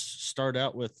want to start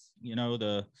out with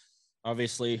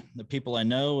obviously the people I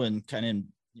know and kind of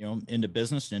into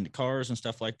business, into cars and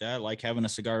stuff like that. I like having a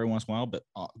cigar every once in a while, but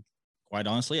quite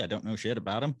honestly, I don't know shit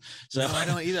about them. So no, I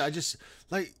don't either.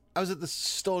 I was at the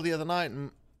store the other night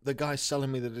and the guy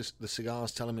selling me the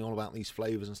cigars, telling me all about these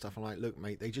flavors and stuff. I'm like, look,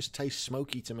 mate, they just taste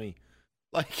smoky to me.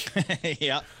 Like,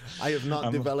 yeah, I have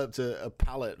not developed a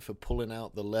palate for pulling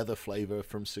out the leather flavor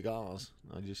from cigars.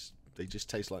 They just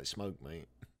taste like smoke, mate.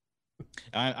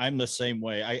 I'm the same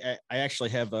way. I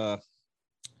actually have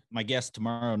my guest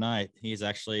tomorrow night. He's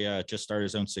actually just started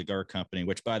his own cigar company,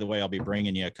 which, by the way, I'll be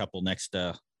bringing you a couple next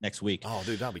week. Oh,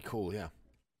 dude, that'd be cool. Yeah.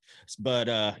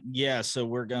 But so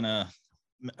we're gonna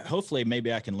hopefully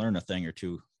maybe I can learn a thing or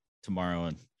two tomorrow,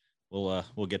 and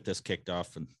we'll get this kicked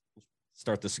off and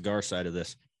start the cigar side of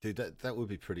this. Dude, that would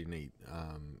be pretty neat.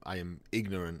 I am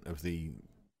ignorant of the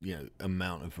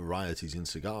amount of varieties in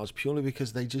cigars purely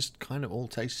because they just kind of all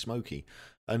taste smoky.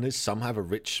 And some have a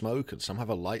rich smoke, and some have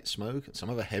a light smoke, and some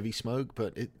have a heavy smoke,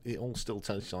 but it all still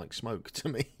tastes like smoke to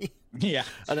me. Yeah.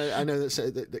 I know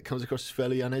that comes across as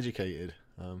fairly uneducated.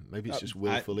 Maybe it's just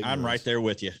willful ignorance. I'm right there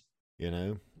with you.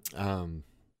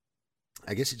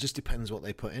 I guess it just depends what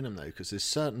they put in them, though, because there's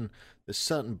certain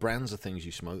brands of things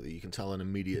you smoke that you can tell an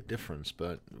immediate difference.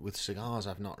 But with cigars,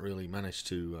 I've not really managed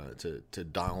to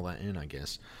dial that in, I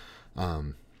guess.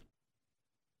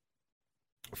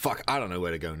 Fuck, I don't know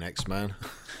where to go next, man.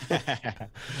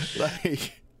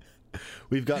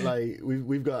 we've got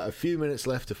a few minutes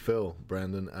left to fill,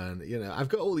 Brandon, and I've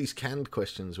got all these canned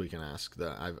questions we can ask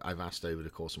that I've asked over the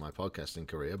course of my podcasting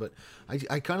career, but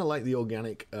I kind of like the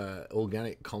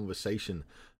organic conversation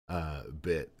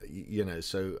bit,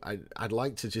 so I'd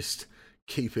like to just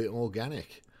keep it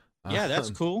organic. Yeah, that's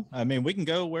cool. I mean, we can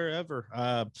go wherever.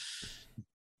 I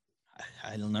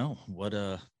don't know what.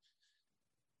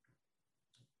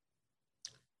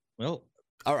 Well,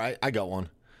 all right, I got one.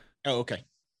 Oh, okay.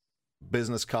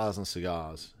 Business cars and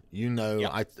cigars.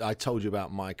 Yep. I told you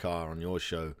about my car on your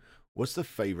show. What's the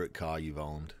favorite car you've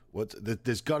owned?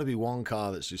 There's got to be one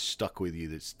car that's just stuck with you.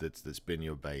 That's been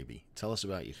your baby. Tell us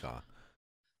about your car.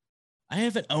 I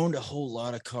haven't owned a whole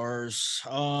lot of cars.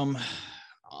 I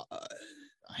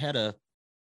had a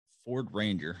Ford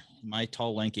Ranger. My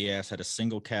tall, lanky ass had a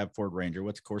single cab Ford Ranger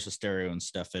with, of course, a stereo and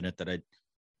stuff in it. The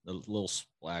little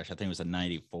Splash. I think it was a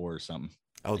 ¡94 or something.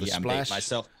 Oh, the Splash. I'm dating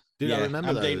myself. Dude, yeah, I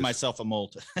remember those. I'm dating myself a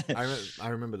molt. I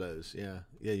remember those. Yeah,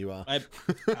 you are.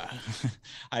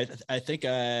 I think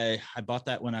I bought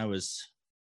that when I was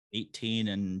 18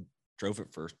 and drove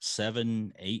it for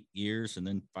 7-8 years, and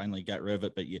then finally got rid of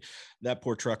it. But that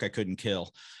poor truck I couldn't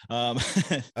kill.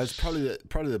 That's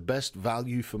probably the best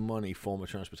value for money form of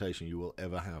transportation you will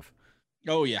ever have.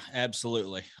 Oh yeah,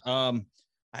 absolutely. I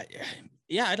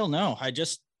don't know. I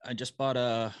just bought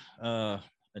a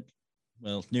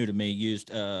new to me,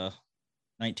 used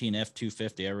 19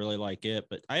 F-250. I really like it,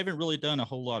 but I haven't really done a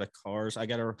whole lot of cars. I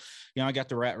got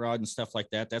the rat rod and stuff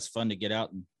like that. That's fun to get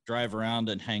out and drive around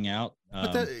and hang out.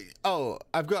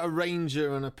 I've got a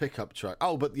Ranger and a pickup truck.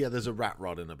 Oh, but yeah, there's a rat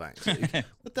rod in the back. So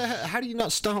what the hell? How do you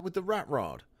not start with the rat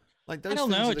rod? Like those? I don't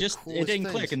know. It didn't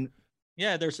click. And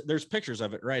yeah, there's pictures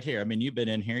of it right here. I mean, you've been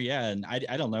in here, yeah, and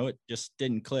I don't know. It just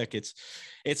didn't click.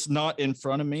 It's not in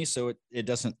front of me, so it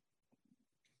doesn't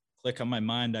click on my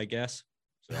mind, I guess.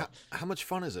 So. How much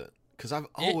fun is it? Because I've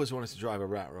always wanted to drive a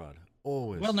rat rod.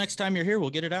 Always. Well, next time you're here, we'll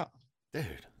get it out. Dude.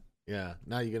 Yeah.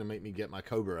 Now you're going to make me get my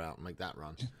Cobra out and make that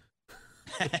run.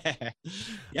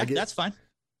 Yeah, that's fine.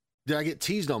 Yeah, I get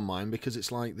teased on mine because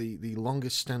it's like the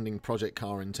longest standing project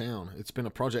car in town. It's been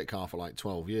a project car for like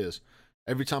 12 years.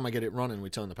 Every time I get it running,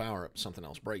 we turn the power up, something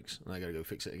else breaks, and I got to go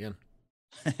fix it again.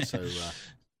 So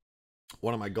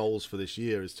one of my goals for this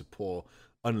year is to pour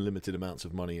unlimited amounts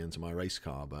of money into my race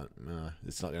car, but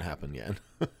it's not going to happen yet.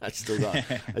 I still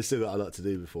got a lot to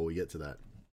do before we get to that,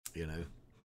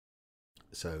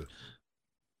 So,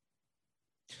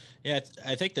 yeah,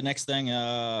 I think the next thing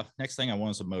I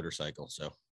want is a motorcycle.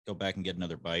 So go back and get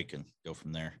another bike and go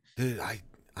from there. Dude, I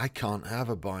can't have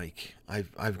a bike.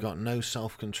 I've got no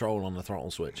self-control on the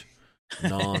throttle switch.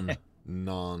 None.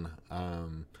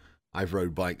 I've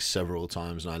rode bikes several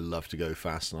times and I love to go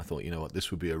fast, and I thought, you know what, this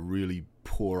would be a really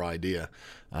poor idea.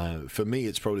 For me,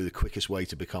 it's probably the quickest way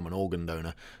to become an organ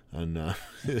donor, and I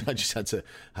just had to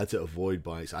avoid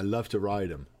bikes. I love to ride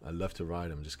them.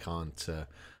 Just can't.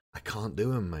 I can't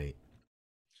do them, mate.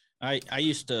 I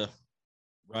used to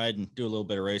ride and do a little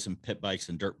bit of racing, pit bikes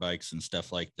and dirt bikes and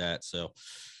stuff like that. So,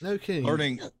 no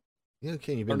kidding. You've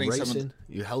been racing.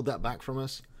 You held that back from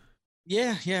us.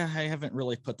 Yeah. I haven't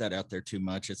really put that out there too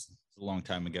much. It's a long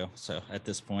time ago. So at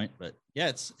this point, but yeah,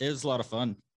 it was a lot of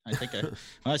fun. I think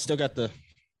I still got the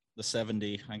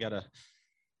 70. I got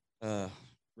a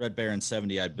Red Baron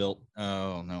 70 I built.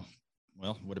 Oh no.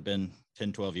 Well, would have been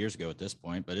 10, 12 years ago at this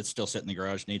point, but it's still sitting in the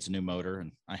garage, needs a new motor.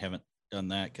 And I haven't done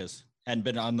that because hadn't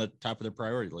been on the top of the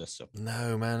priority list. So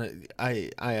no, man,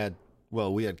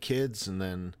 we had kids and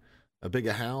then a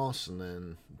bigger house and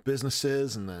then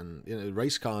businesses and then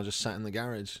race car just sat in the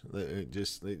garage.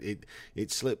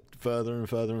 It slipped further and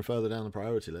further and further down the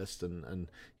priority list, and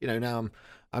now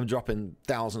I'm dropping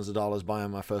thousands of dollars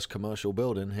buying my first commercial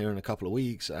building here in a couple of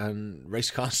weeks, and race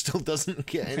car still doesn't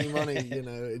get any money.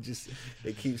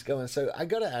 It keeps going. So I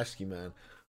gotta ask you, man,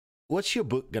 what's your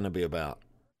book gonna be about?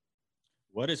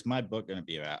 What is my book gonna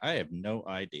be about? I have no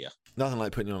idea. Nothing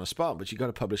like putting you on the spot, but you got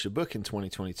to publish a book in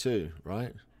 2022,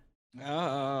 right?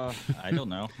 I don't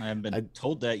know. I haven't been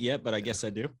told that yet, but I guess I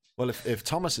do. Well, if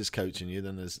Thomas is coaching you,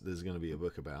 then there's going to be a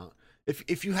book about.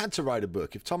 If you had to write a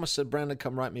book, if Thomas said, "Brandon,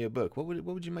 come write me a book," what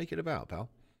would you make it about, pal?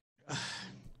 I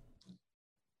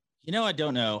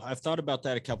don't know. I've thought about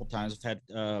that a couple times. I've had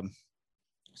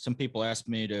some people ask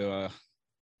me to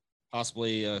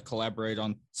possibly collaborate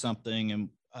on something, and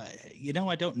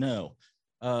I don't know.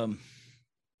 I'm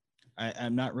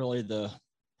not really the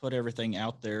put everything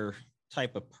out there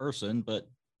type of person, but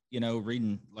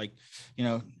reading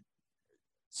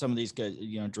some of these guys,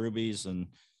 Drewby's, and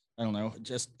I don't know,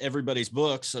 just everybody's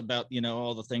books about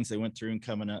all the things they went through and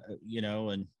coming up,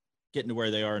 and getting to where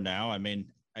they are now. I mean,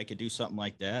 I could do something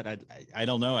like that. I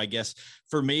don't know. I guess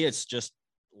for me, it's just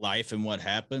life and what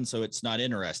happened. So it's not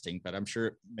interesting, but I'm sure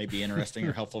it may be interesting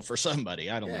or helpful for somebody.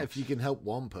 I don't know. If you can help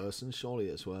one person, surely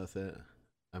it's worth it.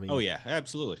 I mean, oh yeah,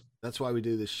 absolutely. That's why we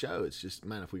do this show. It's just,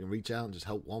 man, if we can reach out and just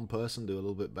help one person do a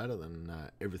little bit better, then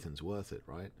everything's worth it,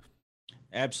 right?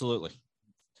 Absolutely.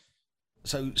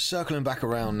 So circling back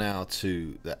around now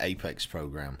to the Apex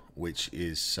program, which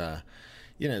is,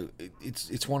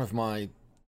 it's one of my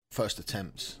first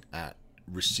attempts at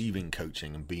receiving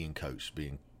coaching and being coached,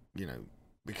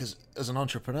 because as an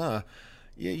entrepreneur,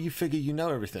 you figure you know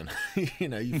everything.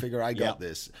 You figure I got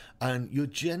this. And you're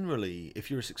generally, if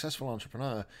you're a successful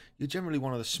entrepreneur, you're generally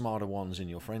one of the smarter ones in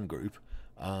your friend group.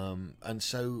 And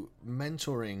so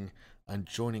mentoring and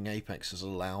joining Apex has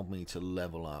allowed me to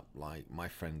level up like my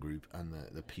friend group and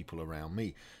the people around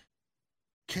me.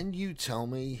 Can you tell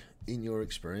me, in your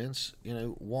experience,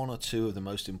 one or two of the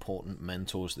most important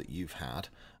mentors that you've had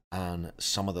and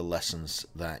some of the lessons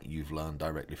that you've learned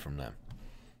directly from them?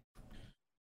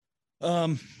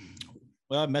 Well,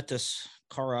 I met this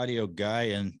car audio guy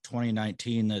in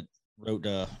 2019 that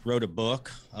wrote a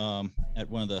book at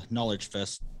one of the Knowledge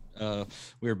Fest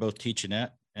we were both teaching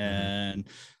at, and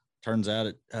turns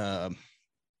out the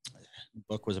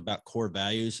book was about core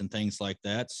values and things like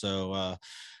that. So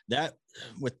that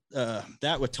with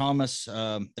Thomas,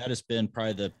 that has been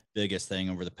probably the biggest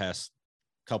thing over the past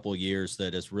couple of years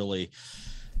that has really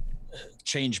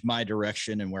changed my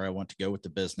direction and where I want to go with the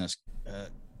business.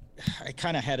 I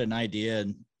kind of had an idea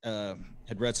and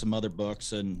had read some other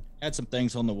books and had some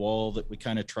things on the wall that we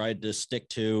kind of tried to stick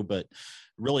to, but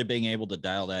really being able to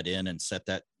dial that in and set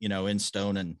that, in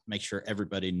stone and make sure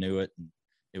everybody knew it and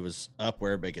it was up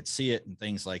where everybody could see it and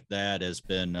things like that has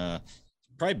been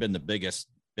probably been the biggest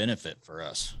benefit for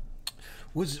us.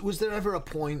 Was there ever a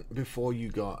point before you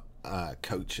got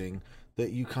coaching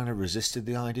that you kind of resisted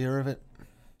the idea of it?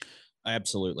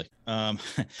 Absolutely.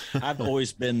 I've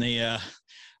always been the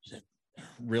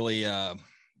really I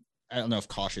don't know if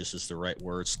cautious is the right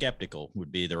word. Skeptical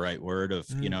would be the right word of,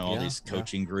 all these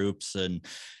coaching groups and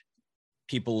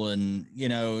people and,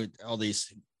 all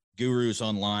these gurus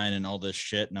online and all this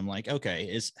shit. And I'm like,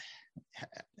 okay,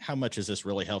 how much is this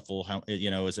really helpful? How,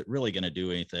 is it really going to do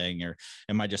anything? Or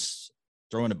am I just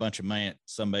throwing a bunch of money at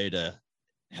somebody to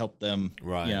help them,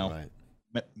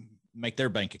 make their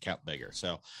bank account bigger?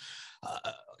 So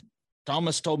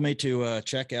Thomas told me to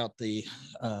check out the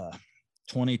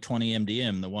 2020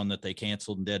 MDM, the one that they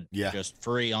canceled and did just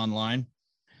free online.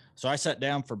 So I sat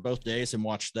down for both days and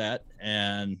watched that,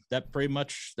 and that pretty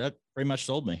much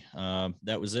sold me.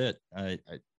 That was it. I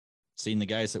seen the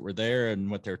guys that were there and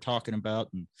what they're talking about,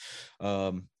 and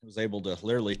was able to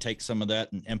literally take some of that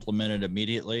and implement it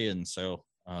immediately. And so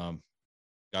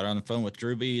got on the phone with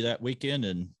Drewby that weekend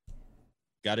and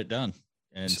got it done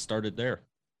and started there.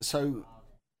 So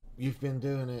you've been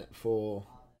doing it for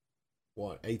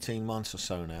 18 months or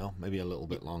so now, maybe a little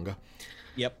bit longer.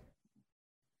 Yep.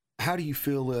 How do you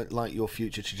feel that like your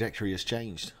future trajectory has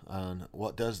changed, and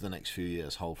what does the next few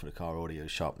years hold for the car audio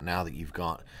shop now that you've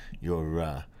got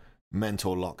your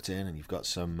mentor locked in and you've got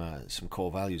some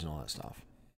core values and all that stuff?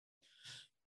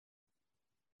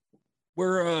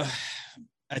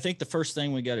 I think the first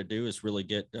thing we got to do is really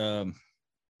get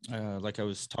like I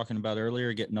was talking about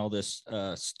earlier, getting all this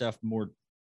stuff more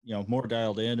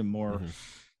dialed in and more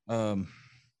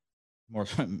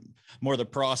more the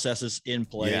processes in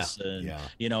place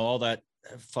and all that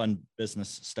fun business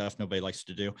stuff nobody likes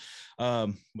to do.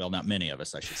 Well, not many of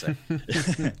us, I should say.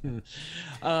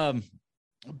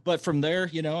 But from there,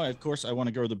 of course I want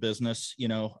to grow the business.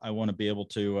 I want to be able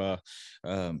to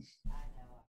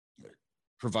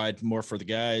provide more for the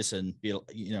guys and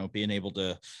being able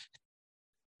to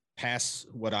pass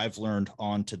what I've learned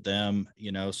on to them,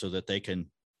 so that they can,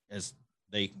 as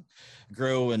they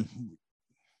grow and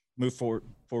move forward,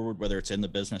 whether it's in the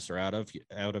business or out of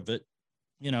it,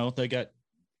 they get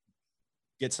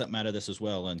something out of this as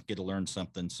well and get to learn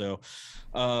something. So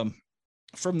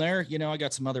from there, I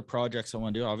got some other projects I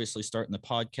want to do, obviously starting the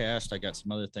podcast. I got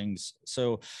some other things.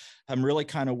 So I'm really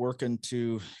kind of working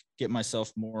to get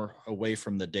myself more away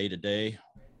from the day-to-day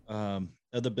of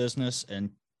the business and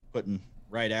putting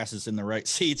right asses in the right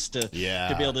seats to be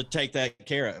able to take that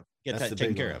care of. Get that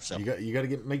taken care of. So you got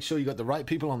to make sure you got the right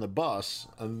people on the bus,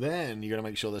 and then you got to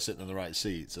make sure they're sitting in the right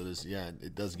seat. So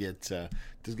it does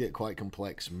get quite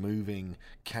complex moving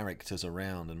characters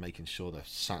around and making sure they're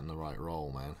sat in the right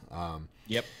role, man.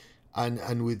 Yep.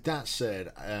 And with that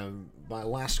said, my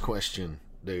last question,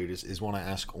 dude, is one I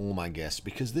ask all my guests,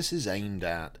 because this is aimed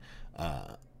at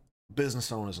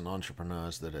business owners and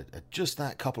entrepreneurs that are just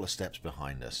that couple of steps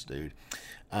behind us, dude.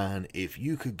 And if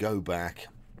you could go back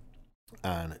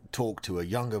and talk to a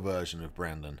younger version of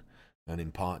Brandon and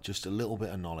impart just a little bit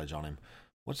of knowledge on him,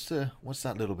 what's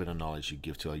that little bit of knowledge you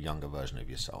give to a younger version of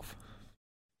yourself?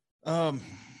 I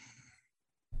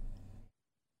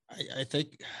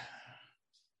think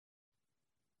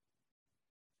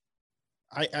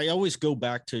I always go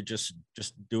back to just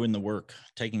doing the work,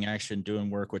 taking action, doing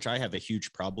work, which I have a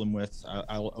huge problem with.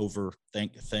 I'll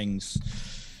overthink things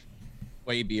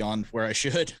way beyond where I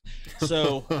should.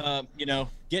 So,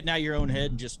 getting out of your own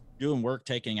head and just doing work,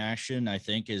 taking action, I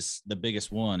think is the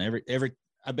biggest one.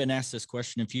 I've been asked this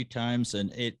question a few times,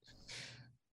 and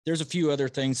there's a few other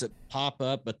things that pop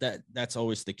up, but that's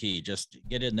always the key. Just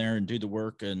get in there and do the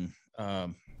work, and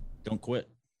don't quit.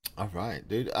 All right,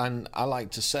 dude. And I like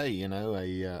to say, a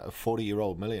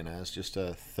 40-year-old millionaire is just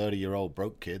a 30-year-old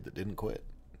broke kid that didn't quit.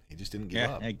 He just didn't give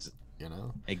up.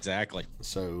 Exactly.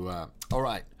 So, all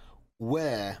right.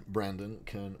 Where, Brandon,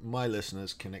 can my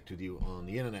listeners connect with you on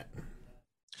the internet?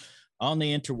 On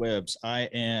the interwebs, I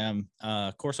am,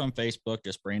 of course, on Facebook,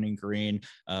 just Brandon Green.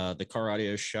 The Car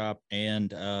Audio Shop and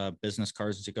Business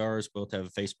Cars and Cigars both have a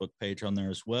Facebook page on there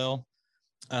as well.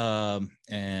 And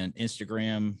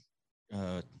Instagram,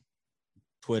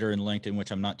 Twitter, and LinkedIn,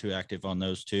 which I'm not too active on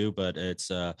those two, but it's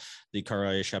the Car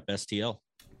Audio Shop STL.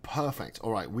 Perfect.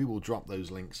 All right, we will drop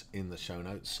those links in the show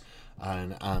notes.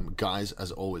 And guys,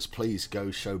 as always, please go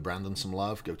show Brandon some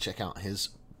love. Go check out his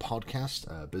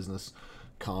podcast, Business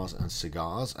Cars and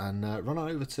Cigars, and run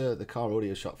on over to the Car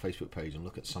Audio Shop Facebook page and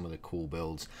look at some of the cool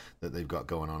builds that they've got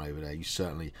going on over there. You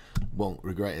certainly won't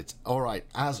regret it. All right,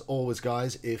 as always,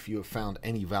 guys, if you have found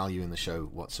any value in the show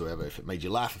whatsoever, if it made you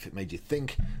laugh, if it made you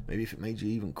think, maybe if it made you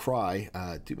even cry,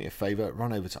 do me a favor,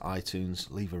 run over to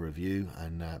iTunes, leave a review,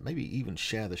 and maybe even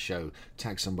share the show.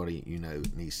 Tag somebody you know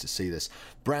needs to see this.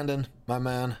 Brandon, my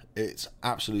man, it's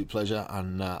absolute pleasure,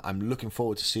 and I'm looking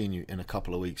forward to seeing you in a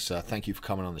couple of weeks. Thank you for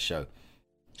coming on the show.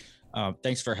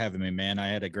 Thanks for having me, man. I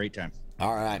had a great time.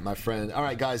 All right, my friend. All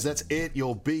right, guys, that's it.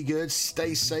 You'll be good.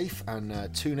 Stay safe,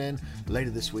 and tune in later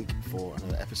this week for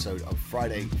another episode of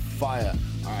Friday Fire.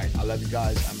 All right, I love you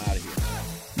guys. I'm out of here.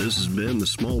 This has been the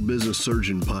Small Business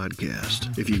Surgeon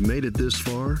Podcast. If you've made it this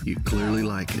far, you clearly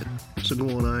like it. So go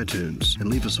on iTunes and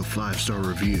leave us a 5-star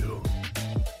review.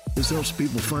 This helps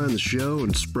people find the show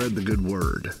and spread the good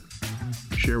word.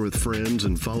 Share with friends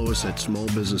and follow us at Small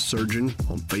Business Surgeon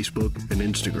on Facebook and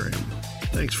Instagram.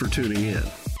 Thanks for tuning in,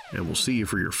 and we'll see you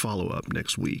for your follow-up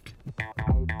next week.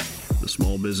 The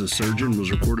Small Business Surgeon was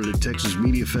recorded at Texas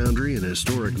Media Foundry in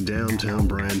historic downtown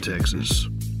Bryan, Texas.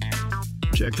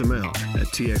 Check them out at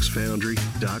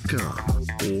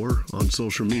txfoundry.com or on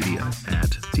social media at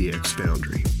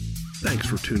txfoundry. Thanks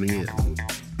for tuning in.